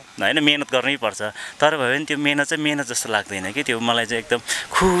ठाउँमा छ होइन, मिहिनेत गर्नै पर्छ। तर भयो भने त्यो मिहिनेत चाहिँ मिहिनेत जस्तो लाग्दैन कि, त्यो मलाई चाहिँ एकदम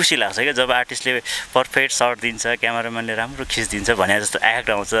खुसी लाग्छ क्या जब आर्टिस्टले पर्फेक्ट सर्ट दिन्छ, क्यामेराम्यानले राम्रो खिचिदिन्छ भने जस्तो एक्ट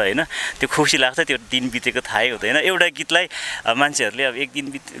आउँछ होइन। त्यो खुसी लाग्छ, त्यो दिन बितेको थाहै हुँदैन। एउटा गीतलाई मान्छेहरूले अब एक दिन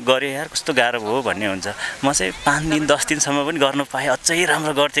गऱ्यो यार कस्तो गाह्रो भयो भन्ने हुन्छ, म चाहिँ 5 दिन 10 दिनसम्म पनि गर्नु पाएँ अझै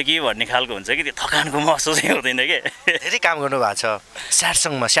राम्रो गर्थेँ कि भन्ने खालको हुन्छ कि, त्यो थकानको महसुसै हुँदैन क्या। धेरै काम गर्नुभएको छ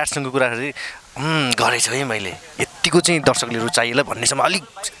स्याड सङको कुराहरू गरेछ है मैले, यतिको चाहिँ दर्शकले रुचाइएला भन्नेसम्म अलिक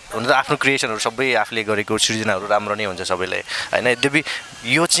हुन त आफ्नो क्रिएसनहरू सबै आफूले गरेको सृजनाहरू राम्रो नै हुन्छ सबैलाई होइन। यद्यपि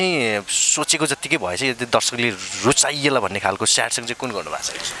यो चाहिँ सोचेको जत्तिकै भएछ, यदि दर्शकले रुचाइएला भन्ने खालको स्याड सङ चाहिँ कुन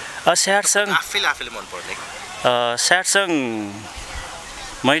गर्नुभएको छ? स्याड सङ आफैले मनपर्ने स्याड सङ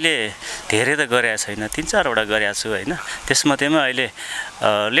मैले धेरै त गरेको छैन, 3-4वटा गरेको छु होइन। त्यसमध्येमा अहिले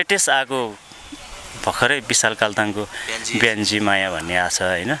लेटेस्ट आएको भर्खरै विशाल कालताङको बिहानजी माया भन्ने आएको छ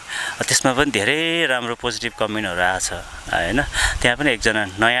होइन। त्यसमा पनि धेरै राम्रो पोजिटिभ कमेन्टहरू आएको छ होइन। त्यहाँ पनि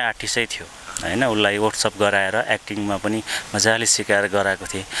एकजना नयाँ आर्टिस्टै थियो होइन, उसलाई वर्कसप गराएर एक्टिङमा पनि मजाले सिकाएर गराएको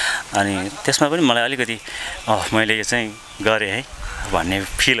थिएँ। अनि त्यसमा पनि मलाई अलिकति मैले यो चाहिँ गरेँ है भन्ने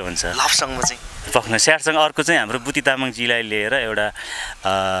फिल हुन्छ। लभ सङमा चाहिँ पक्न स्याडसँग अर्को चाहिँ हाम्रो बुद्धि तामाङजीलाई लिएर एउटा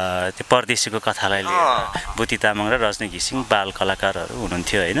त्यो परदेशीको कथालाई लिएर बुद्धि तामाङ र रजनी घिसिङ बाल कलाकारहरू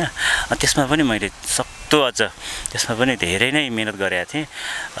हुनुहुन्थ्यो होइन। त्यसमा पनि मैले सक्दो अझ त्यसमा पनि धेरै नै मिहिनेत गरेको थिएँ।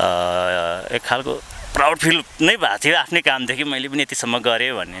 एक खालको प्राउड फिल नै भएको थियो, आफ्नै कामदेखि मैले पनि यतिसम्म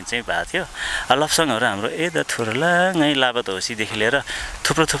गरेँ भन्ने चाहिँ भएको थियो। लभसङहरू हाम्रो द थुर्लाङै लाबत होसीदेखि लिएर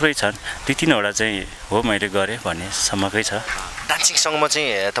थुप्रै छन्, 2-3वटा चाहिँ हो मैले गरेँ भन्नेसम्मकै छ। डान्सिङ सङमा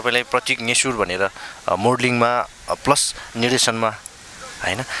चाहिँ तपाईँलाई प्रतीक नेसुर भनेर मोडलिङमा प्लस निर्देशनमा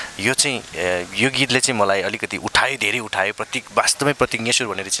होइन, यो चाहिँ यो गीतले चाहिँ मलाई अलिकति धेरै उठायो, वास्तवमै प्रतीक नेसुर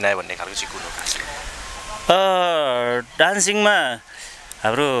भनेर चिनायो भन्ने खालको चाहिँ कुरो? डान्सिङमा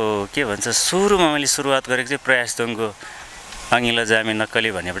हाम्रो के भन्छ, सुरुमा मैले सुरुवात गरेको चाहिँ प्रयास दोङको अङ्गिला जामे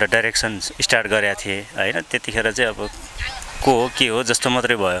नक्कली भन्ने एउटा डाइरेक्सन स्टार्ट गरेको थिएँ होइन। त्यतिखेर चाहिँ अब को हो के हो जस्तो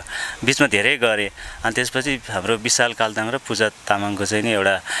मात्रै भयो, बिचमा धेरै गरेँ। अनि त्यसपछि हाम्रो विशाल कालताङ र पूजा तामाङको चाहिँ नि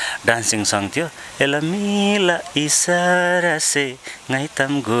एउटा डान्सिङ सङ थियो, एला मिला इसारा से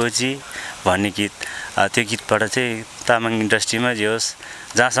ngaitam गोजी भन्ने गीत। त्यो गीतबाट चाहिँ तामाङ इन्डस्ट्रीमा जे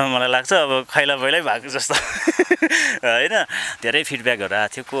होस् जहाँसम्म मलाई लाग्छ अब खैला पहिल्यै भएको जस्तो होइन, धेरै फिडब्याकहरू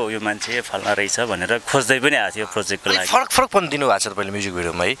आएको थियो, को यो मान्छे फल्ना रहेछ भनेर खोज्दै पनि आएको थियो प्रोजेक्टको लागि। फरकपन दिनुभएको छ तपाईँले म्युजिक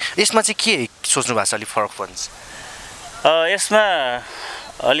भिडियोमा है, यसमा चाहिँ के सोच्नु भएको छ अलिक फरकपन? यसमा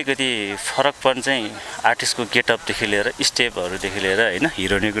अलिकति फरकपन चाहिँ आर्टिस्टको गेटअपदेखि लिएर स्टेपहरूदेखि लिएर होइन,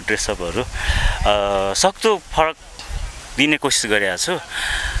 हिरोइनको ड्रेसअपहरू सक्दो फरक दिने कोसिस गरेको छु।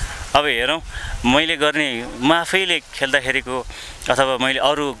 अब हेरौँ मैले गर्ने म आफैले खेल्दाखेरिको अथवा मैले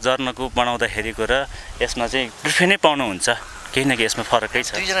अरू जर्नको बनाउँदाखेरिको र यसमा चाहिँ डिफ्रेन्ट नै पाउनुहुन्छ केही न केही यसमा फरकै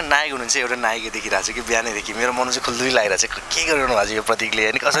छ। दुईजना नायक हुनुहुन्छ, एउटा नायक देखिरहेको छ कि बिहानैदेखि मेरो मन चाहिँ खुल्दुली लागिरहेको छ, के गरिरहनु भएको छ यो प्रतीकले,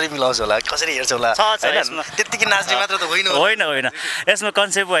 अनि कसरी मिलाउँछ होला, कसरी हेर्छ होला, त्यत्तिकै नाच्ने मात्र त होइन होइन यसमा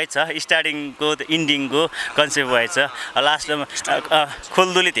कन्सेप्ट वाइज छ, स्टार्टिङको इन्डिङको कन्सेप्ट वाइज छ। लास्टमा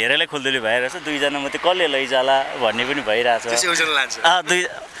खुल्दुली धेरैलाई खुल्दुली भइरहेछ, दुईजना मात्रै कसले लैजाला भन्ने पनि भइरहेछ।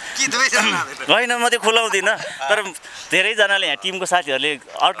 होइन म त्यो खुलाउँदिनँ, तर धेरैजनाले यहाँ टिमको साथीहरूले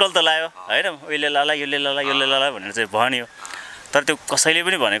अड्कल त लायो होइन, उहिले लाला यसले लाला यसले लाला भनेर चाहिँ भन्यो, तर त्यो कसैले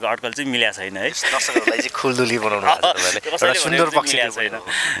पनि भनेको अड्कल चाहिँ मिलेको छैन है। दर्शकहरूलाई चाहिँ खुल्दुली बनाउनु भएको छ, एउटा सुन्दर पक्ष छैन।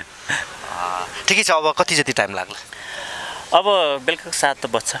 ठिकै छ, अब कति जति टाइम लाग्ला? अब बेलुका 7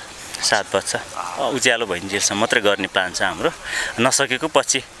 बज्छ उज्यालो भइन्जेलसम्म मात्रै गर्ने प्लान छ हाम्रो, नसकेको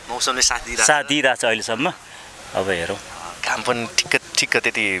पछि मौसमले साथ दिइरहेको छ अहिलेसम्म। अब हेरौँ, घाम पनि ठिक्क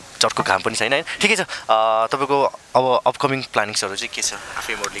त्यति चर्को घाम पनि छैन होइन। ठिकै छ, तपाईँको अब अपकमिङ प्लानिङ्सहरू चाहिँ के छ?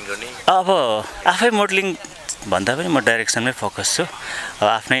 आफै मोडलिङ गर्ने? अब आफै मोडलिङ भन्दा पनि म डाइरेक्सनमै फोकस छु।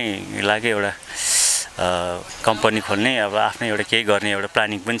 आफ्नै लागि एउटा कम्पनी खोल्ने, अब आफ्नै एउटा केही गर्ने एउटा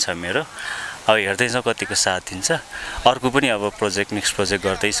प्लानिङ पनि छ मेरो। अब हेर्दैछौँ कतिको साथ दिन्छ। अर्को पनि अब नेक्स्ट प्रोजेक्ट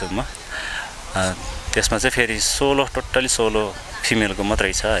गर्दैछु म, त्यसमा चाहिँ फेरि टोटली सोलो फिमेलको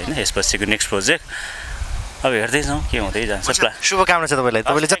मात्रै छ होइन। यसपछिको नेक्स्ट प्रोजेक्ट अब हेर्दैछौँ के हुँदै जान्छ। शुभकामना छ तपाईँलाई,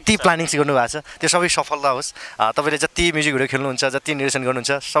 तपाईँले जति प्लानिङ गर्नुभएको छ त्यो सबै सफलता होस्। तपाईँले जति म्युजिक भिडियो खेल्नुहुन्छ, जति निर्देशन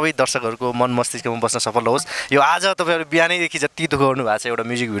गर्नुहुन्छ, सबै दर्शकहरूको मन मस्तिष्कमा बस्न सफल होस्। यो आज तपाईँहरू बिहानैदेखि जति दुःख गर्नुभएको छ एउटा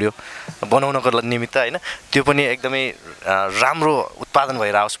म्युजिक भिडियो बनाउनको निमित्त होइन, त्यो पनि एकदमै राम्रो उत्पादन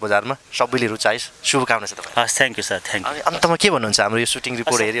भएर आओस् बजारमा, सबैले रुचाइस्। शुभकामना छ तपाईँलाई। हस्, thank you sir, thank you. अन्तमा के भन्नुहुन्छ हाम्रो यो सुटिङ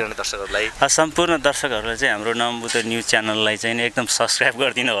रिपोर्ट हेरिरहने दर्शकहरूलाई? सम्पूर्ण दर्शकहरूलाई चाहिँ हाम्रो नमोबुद्ध न्युज च्यानललाई चाहिँ एकदम सब्सक्राइब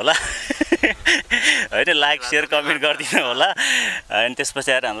गरिदिनु होला होइन, लाइक सेयर कमेन्ट गरिदिनु होला। अनि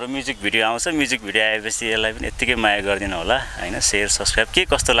त्यसपछि आएर हाम्रो म्युजिक भिडियो आउँछ, म्युजिक भिडियो आएपछि यसलाई पनि यत्तिकै माया गरिदिनु होला होइन। सेयर सब्सक्राइब के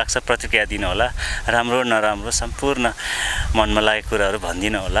कस्तो लाग्छ प्रतिक्रिया दिनु होला, राम्रो नराम्रो सम्पूर्ण मनमा लागेको कुराहरू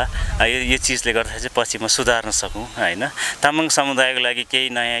भनिदिनु होला। यो चिजले गर्दाखेरि चाहिँ पछि म सुधार्न सकौँ होइन, तामाङ समुदायको लागि केही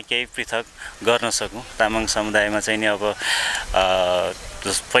नयाँ केही पृथक गर्न सकौँ। तामाङ समुदायमा चाहिँ नि अब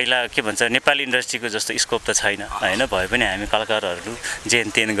पहिला के भन्छ नेपाली इन्डस्ट्रीको जस्तो स्कोप त छैन होइन, भए पनि हामी कलाकारहरू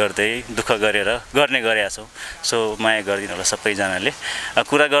जेन तेन गर्दै दुःख गर्ने गरेका छौँ। सो माया गरिदिनु होला सबैजनाले।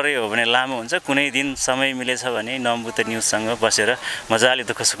 कुरा गरे हो भने लामो हुन्छ, कुनै दिन समय मिलेछ भने नमोबुद्ध न्युजसँग बसेर मजाले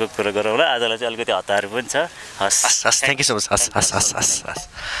दुःख सुखको कुरा गरौँ होला। आजलाई चाहिँ अलिकति हतार पनि छ। हस्, थ्याङ्क यू सो मच। हस्।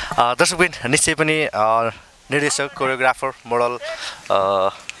 दर्शकबिन निश्चय पनि निर्देशक, कोरियोग्राफर, मोडल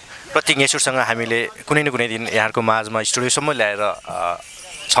प्रतीक येशुरसँग हामीले कुनै न कुनै दिन यहाँहरूको माझमा स्टुडियोसम्म ल्याएर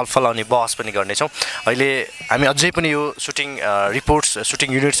छलफल अनि बहस पनि गर्नेछौँ। अहिले हामी अझै पनि यो सुटिङ रिपोर्ट्स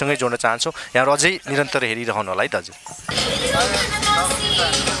सुटिङ युनिटसँगै जोड्न चाहन्छौँ। यहाँहरू अझै निरन्तर हेरिरहनु होला है दाजु।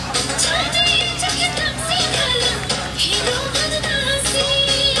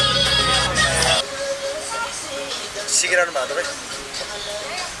 सिकिरहनु भएको तपाईँ?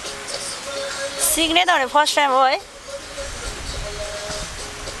 सिक्ने त फर्स्ट टाइम हो है।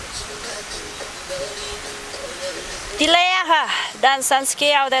 तिलाई आँखा डान्स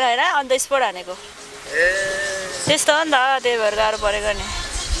केही आउँदैन होइन, अन द स्पोट हानेको त्यस्तो हो नि त, त्यही भएर गाह्रो परेको नि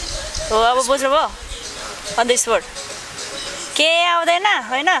हो। अब बुझ्नुभयो, अन द स्पोट केही आउँदैन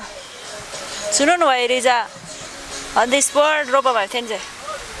होइन। सुन्नु न भाइ रिजा, अन द स्पोट रोपा भएको थियो नि चाहिँ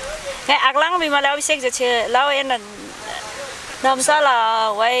यहाँ आग्लाङ बिमाले अभिषेक जे लाओ एन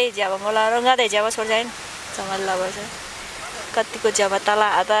नम्साला वाइ ज्याबा मला रङ्गादै ज्याबा छोड्छ नि चमल लाभ कतिको ज्याबा तला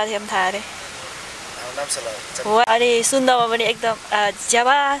आता थियौँ थाहा अरे हो। अनि सुन्दामा पनि एकदम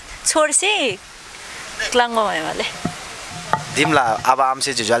ज्याबा छोड्सी क्लाङमा भयो मैले दिमला अब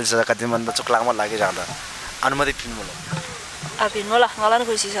आमसे जुजाली सजा कति मन त चुक्लाङमा लागि जाँदा अनुमति पिन्मुला पिन्मुला मलाई पनि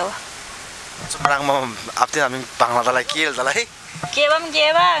खुसी छ। अब चुक्लाङमा आप्ते हामी बाङ्लालाई के हेल्दलाई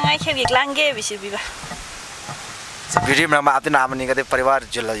केबा ngay खेब क्लाङगे बिसि बिबा भिडियो में आते नाम नहीं करते परिवार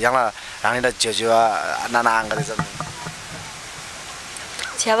जिला यहाँ रानी ला जो नाना आंगले सब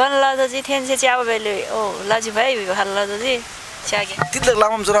छावन ला तो जी थेन से चाव बेले ओ लाजी भाई भी हल ला तो जी चागे तिल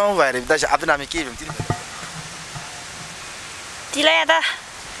लामम जुराम भाई रे दास आते नाम के तिल तिला या ता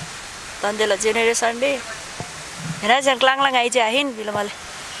तन्देला जेनेरेसन बे हेरा जन क्लाङ ला गाइ जा हिन बिलो माले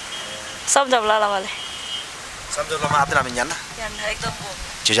सब जब ला माले सब जब ला आते नाम याना एकदम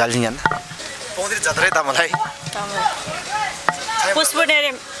जुजाली याना पौंदी जतरे त मलाई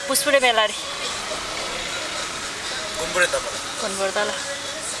पुष्पुडे मेलारी कुनबुडे तला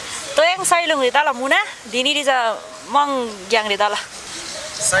तो yang sailung ri tala muna dini ri जा mang gyang ri tala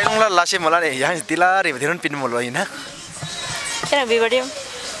sailung la lase मला रे यहाँ तिला रे धेरन पिन मोल हैन केना बिबडिम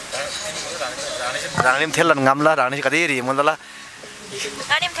रानीम थेलन गामला रानी कतै रे मोलला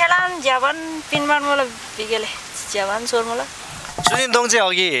रानीम थेलन जावन पिन मान मोल बिगेले जावन सोर मोल सुनिन्दोङ चाहिँ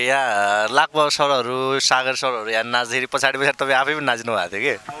अघि यहाँ लाक्पा सरहरू सागर सरहरू यहाँ नाच्दाखेरि पछाडि तपाईँ आफै पनि नाच्नु भएको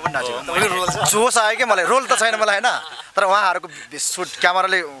थियो कि जोस आयो कि मलाई रोल त छैन मलाई होइन तर उहाँहरूको सुट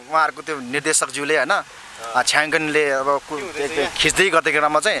क्यामेराले उहाँहरूको त्यो निर्देशकज्यूले होइन छ्याङ्कनले अब खिच्दै गर्दै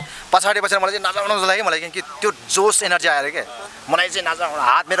बेलामा चाहिँ पछाडि बसेर मलाई चाहिँ नाचाउनु लाग्यो मलाई कि त्यो जोस एनर्जी आएर के मलाई चाहिँ नाचाउनु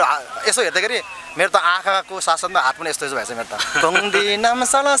हात मेरो यसो हेर्दाखेरि मेरो त आँखाको साथसाथमा हात पनि यस्तो भएछ मेरो त पोङ्दी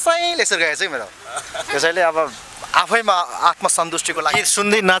नामसाला साइली यसरी गएछ मेरो त्यसैले अब आफैमा आत्मसन्तुष्टिको लागि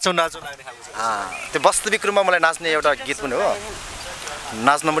सुन्दै नाचौँ लाग्ने त्यो वास्तविक रूपमा मलाई नाच्ने एउटा गीत पनि हो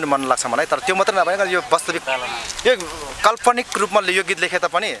नाच्न पनि मन लाग्छ मलाई तर त्यो मात्रै नभएर यो वास्तविक यो काल्पनिक रूपमा यो गीत लेखे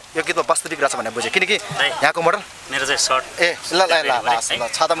तापनि यो गीतमा वास्तविक रहेछ भनेर बुझेँ किनकि यहाँको मोडल मेरो चाहिँ सर्ट ए ल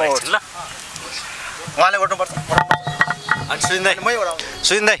छातामा उहाँले उठ्नुपर्छ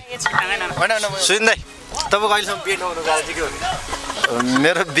सुनिँदै तपाईँको अहिलेसम्म बिहे नहुनुको कारण चाहिँ के हो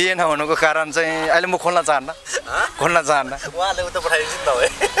मेरो बिहे नहुनुको कारण चाहिँ अहिले म खोल्न चाहन्न उहाँले उता पठाइदिन्छ नि त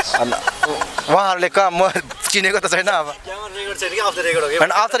उहाँहरूले कहाँ म चिनेको त छैन अब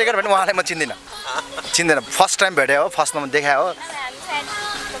होइन अफ द रेकर्ड भने उहाँलाई म चिन्दैन फर्स्ट टाइम भेटेँ हो फर्स्ट टाइम देखाएँ हो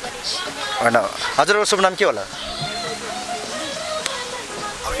होइन हजुरको शुभ नाम के होला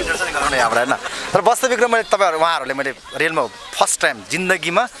होइन तर वास्तविक र मैले उहाँहरूले मैले रेलमा फर्स्ट टाइम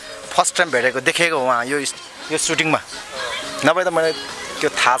जिन्दगीमा फर्स्ट टाइम भेटेको देखेको उहाँ यो सुटिङमा नभए त मैले त्यो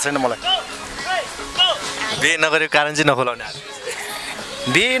थाहा छैन मलाई बिहे नगरेको कारण चाहिँ नखोलाउने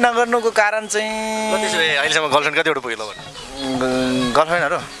बिहे नगर्नुको कारण चाहिँ अहिलेसम्म गर्लफ्रेन्ड कतिवटा पुग्यो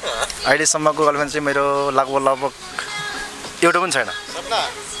गर्लफ्रेन्डहरू अहिलेसम्मको गर्लफ्रेन्ड चाहिँ मेरो लगभग एउटा पनि छैन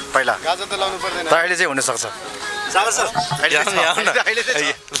पहिला तर अहिले चाहिँ हुनसक्छ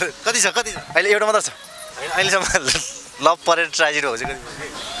कति छ अहिले एउटा मात्र छ अहिलेसम्म लभ परेर ट्राजेडी हो चाहिँ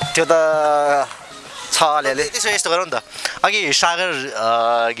त्यो त छ अलिअलि त्यसो यस्तो गरौँ नि त अघि सागर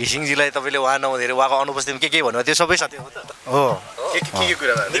घिसिङजीलाई तपाईँले उहाँ नहुँदाखेरि उहाँको अनुपस्थितिमा के भन्नुभयो त्यो सबै सत्य हो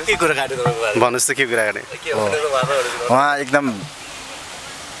के कुरा काट्यो भन्नुहोस् त के कुरा गर्ने उहाँ एकदम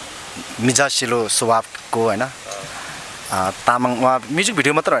मिजासिलो स्वभावको होइन तामाङ उहाँ म्युजिक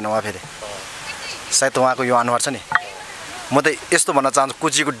भिडियो मात्र होइन उहाँ फेरि सायद उहाँको यो अनुहार छ नि म त यस्तो भन्न चाहन्छु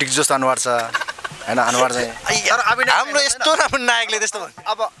कुचीको डिग्जोस अनुहार छ होइन अनुहार चाहिँ हाम्रो यस्तो राम्रो नायकले त्यस्तो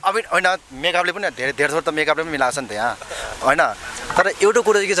अब होइन मेकअपले पनि धेरै थोर त मेकअपले पनि मिलाएको छ नि त यहाँ होइन तर एउटा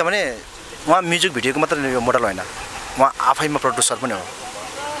कुरो चाहिँ के छ भने उहाँ म्युजिक भिडियोको मात्र यो मोडल होइन उहाँ आफैमा प्रड्युसर पनि हो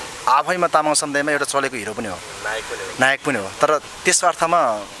आफैमा तामाङ समुदायमा एउटा चलेको हिरो पनि हो नायक पनि हो तर त्यस अर्थमा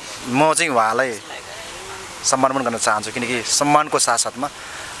म चाहिँ उहाँलाई सम्मान पनि गर्न चाहन्छु किनकि सम्मानको साथसाथमा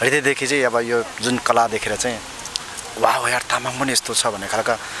हृदयदेखि चाहिँ अब यो जुन कला देखेर चाहिँ वाह यार तामाङ पनि यस्तो छ भन्ने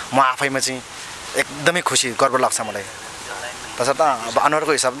खालको म आफैमा चाहिँ एकदमै खुसी गर्व लाग्छ मलाई तसर्थ अब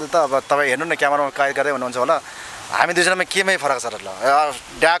अनुहारको हिसाबले त अब तपाईँ हेर्नु न क्यामेरामा कैद गर्दै हुनुहुन्छ होला हामी दुईजनामा केमै फरक छ र ल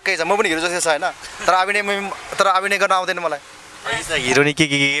ड्याक्कै छ म पनि हिरो जस्तै छ होइन तर अभिनय गर्न आउँदैन मलाई हिरोनी के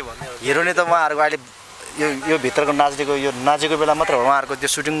हिरोनी त उहाँहरूको अहिले यो भित्रको नाचेको बेला मात्र हो उहाँहरूको त्यो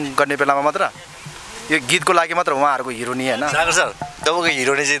सुटिङ गर्ने बेलामा मात्र यो गीतको लागि मात्र उहाँहरूको हिरोनी होइन सागर सर तपाईँको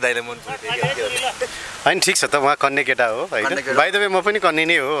हिरोनी चाहिँ दाइले मन पऱ्यो होइन ठिक छ त उहाँ कन्ने केटा हो होइन बाइ द वे म पनि कन्ने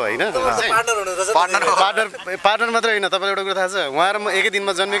नै हो होइन पार्टनर मात्रै होइन तपाईँलाई एउटा कुरा थाहा छ उहाँ र म एकै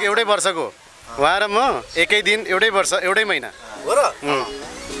दिनमा जन्मेको एउटै वर्षको उहाँ र म एकै दिन एउटै वर्ष एउटै महिना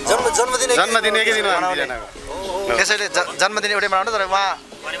जन्मदिन एकै दिनमा त्यसैले जन्मदिन एउटै मनाउनु तर उहाँ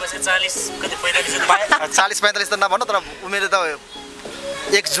 40-45 त नभन्नु तर उमेरले त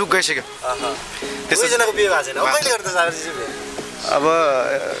एक जुग गइसक्यो त्यसैजनाको बिहे भएको छैन कहिले गर्दा सागरजी अब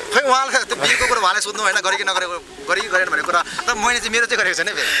खै उहाँले त्यो बिहेको कुरा उहाँले सोध्नु होइन गरेको नगरेको गरेन भन्ने कुरा तर मैले चाहिँ मेरो चाहिँ गरेको छैन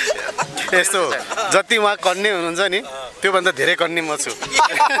फेरि यस्तो जति उहाँ कन्ने हुनुहुन्छ नि त्योभन्दा धेरै कन्ने म छु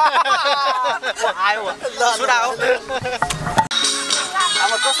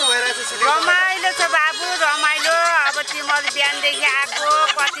अब कस्तो भइरहेछ रमाइलो छ बाबु रमाइलो अब तिमीहरू बिहानदेखि आएको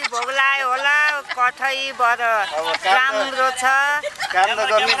कति भोग लाग्यो होला कठै बर राम्रो छ काम त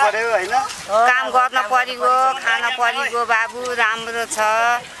गर्नु पर्यो होइन काम गर्न परिगयो खान परिगयो बाबु राम्रो छ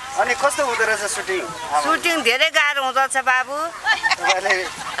अनि कस्तो हुँदो रहेछ सुटिङ धेरै गाह्रो हुँदो रहेछ बाबु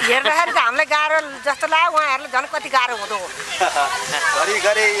हेर्दाखेरि त हामीलाई गाह्रो जस्तो लाग्यो उहाँहरूलाई झन् कति गाह्रो हुँदो हो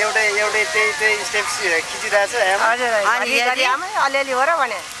घरि एउटै त्यही स्टेप खिचिरहेछ अलिअलि हो र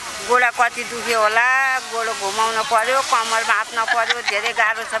भने गोडा कति दुख्यो होला गोडो घुमाउन पर्यो कम्मर बाँच्न पर्यो धेरै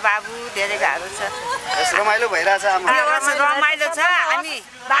गाह्रो छ बाबु धेरै गाह्रो छ रमाइलो भइरहेछ रमाइलो छ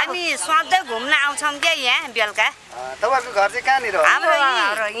हामी सधैँ घुम्न आउँछौँ क्या यहाँ बेलुका तपाईँहरूको घर चाहिँ कहाँनिर हो हाम्रो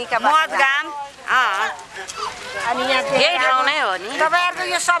मदगाम अनि यही ठाउँ नै हो नि तपाईँहरूको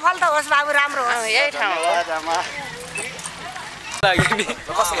यो सफल त होस् बाबु राम्रो होस् यही ठाउँ हो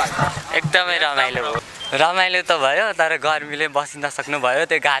कस्तो लाग्यो एकदमै रमाइलो हो रमाइलो त भयो तर गर्मीले बसिन सक्नु भयो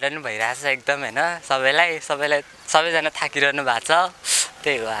त्यो गाह्रो नि भइरहेछ एकदम हैन सबैजना थाकिरहनु भएको छ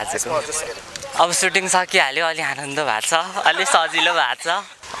त्यही हो आजको अब सुटिङ सकिहाल्यो अलि आनन्द भएको छ अलि सजिलो भएको छ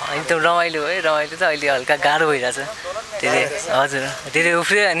एकदम रमाइलो भयो रमाइलो त अहिले हल्का गाह्रो भइरहेछ धेरै हजुर धेरै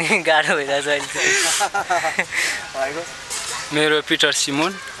उफ्रियो अनि गाह्रो भइरहेछ अहिले मेरो पिटर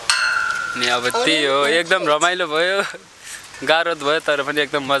सिमोन अनि अब त्यही हो एकदम रमाइलो भयो गाह्रो भयो तर पनि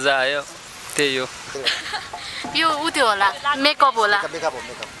एकदम मजा आयो त्यही हो यो उत्यो होला मेकअप होला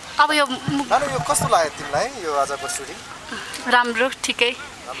अब यो कस्तो लाग्यो तिमीलाई यो आजको सुटिङ राम्रो ठिकै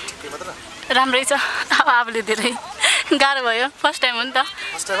राम्रै छ अब आफूले धेरै गाह्रो भयो फर्स्ट टाइम हो नि त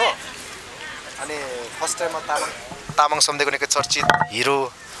फर्स्ट टाइम हो अनि फर्स्ट टाइममा तामाङ सम्झेको निकै चर्चित हिरो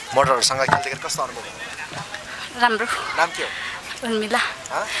मोडलहरूसँग खेल्दाखेरि कस्तो अनुभव भयो राम्रो नाम के हो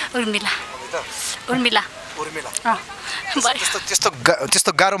उर्मिला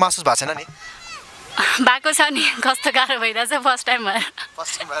त्यस्तो गाह्रो महसुस भएको छैन नि भएको छ नि कस्तो गाह्रो भइरहेछ फर्स्ट टाइम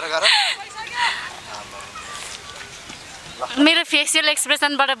भएर गाह्रो मेरो फेसियल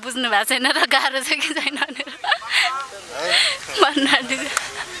एक्सप्रेसनबाट बुझ्नु भएको छैन र गाह्रो छ कि छैन भनेर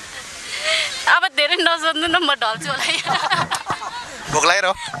अब धेरै नसोध्नु न म ढल्छु होला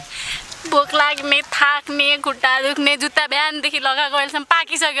भोक लाग्ने थाक्ने खुट्टा दुख्ने जुत्ता बिहानदेखि लगाएको अहिलेसम्म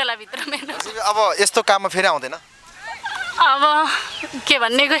पाकिसक्यो होला भित्र मेरो अब यस्तो काममा फेरि आउँदैन अब के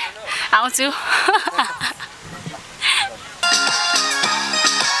भन्ने आउँछु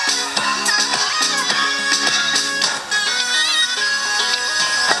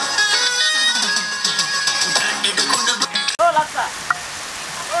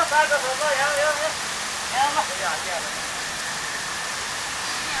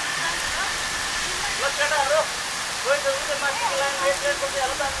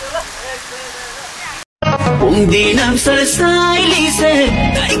Pongdi Namsala Saili se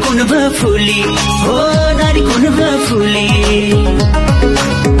nari kunva fuli oh nari kunva fuli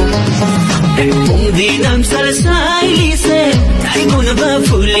Pongdi Namsala Saili se nari kunva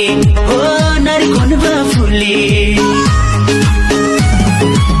fuli oh nari kunva fuli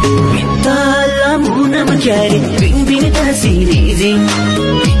Pitala muna makyari ping ping ta sinizing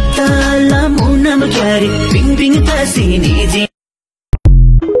Pitala muna makyari ping ping ta sinizing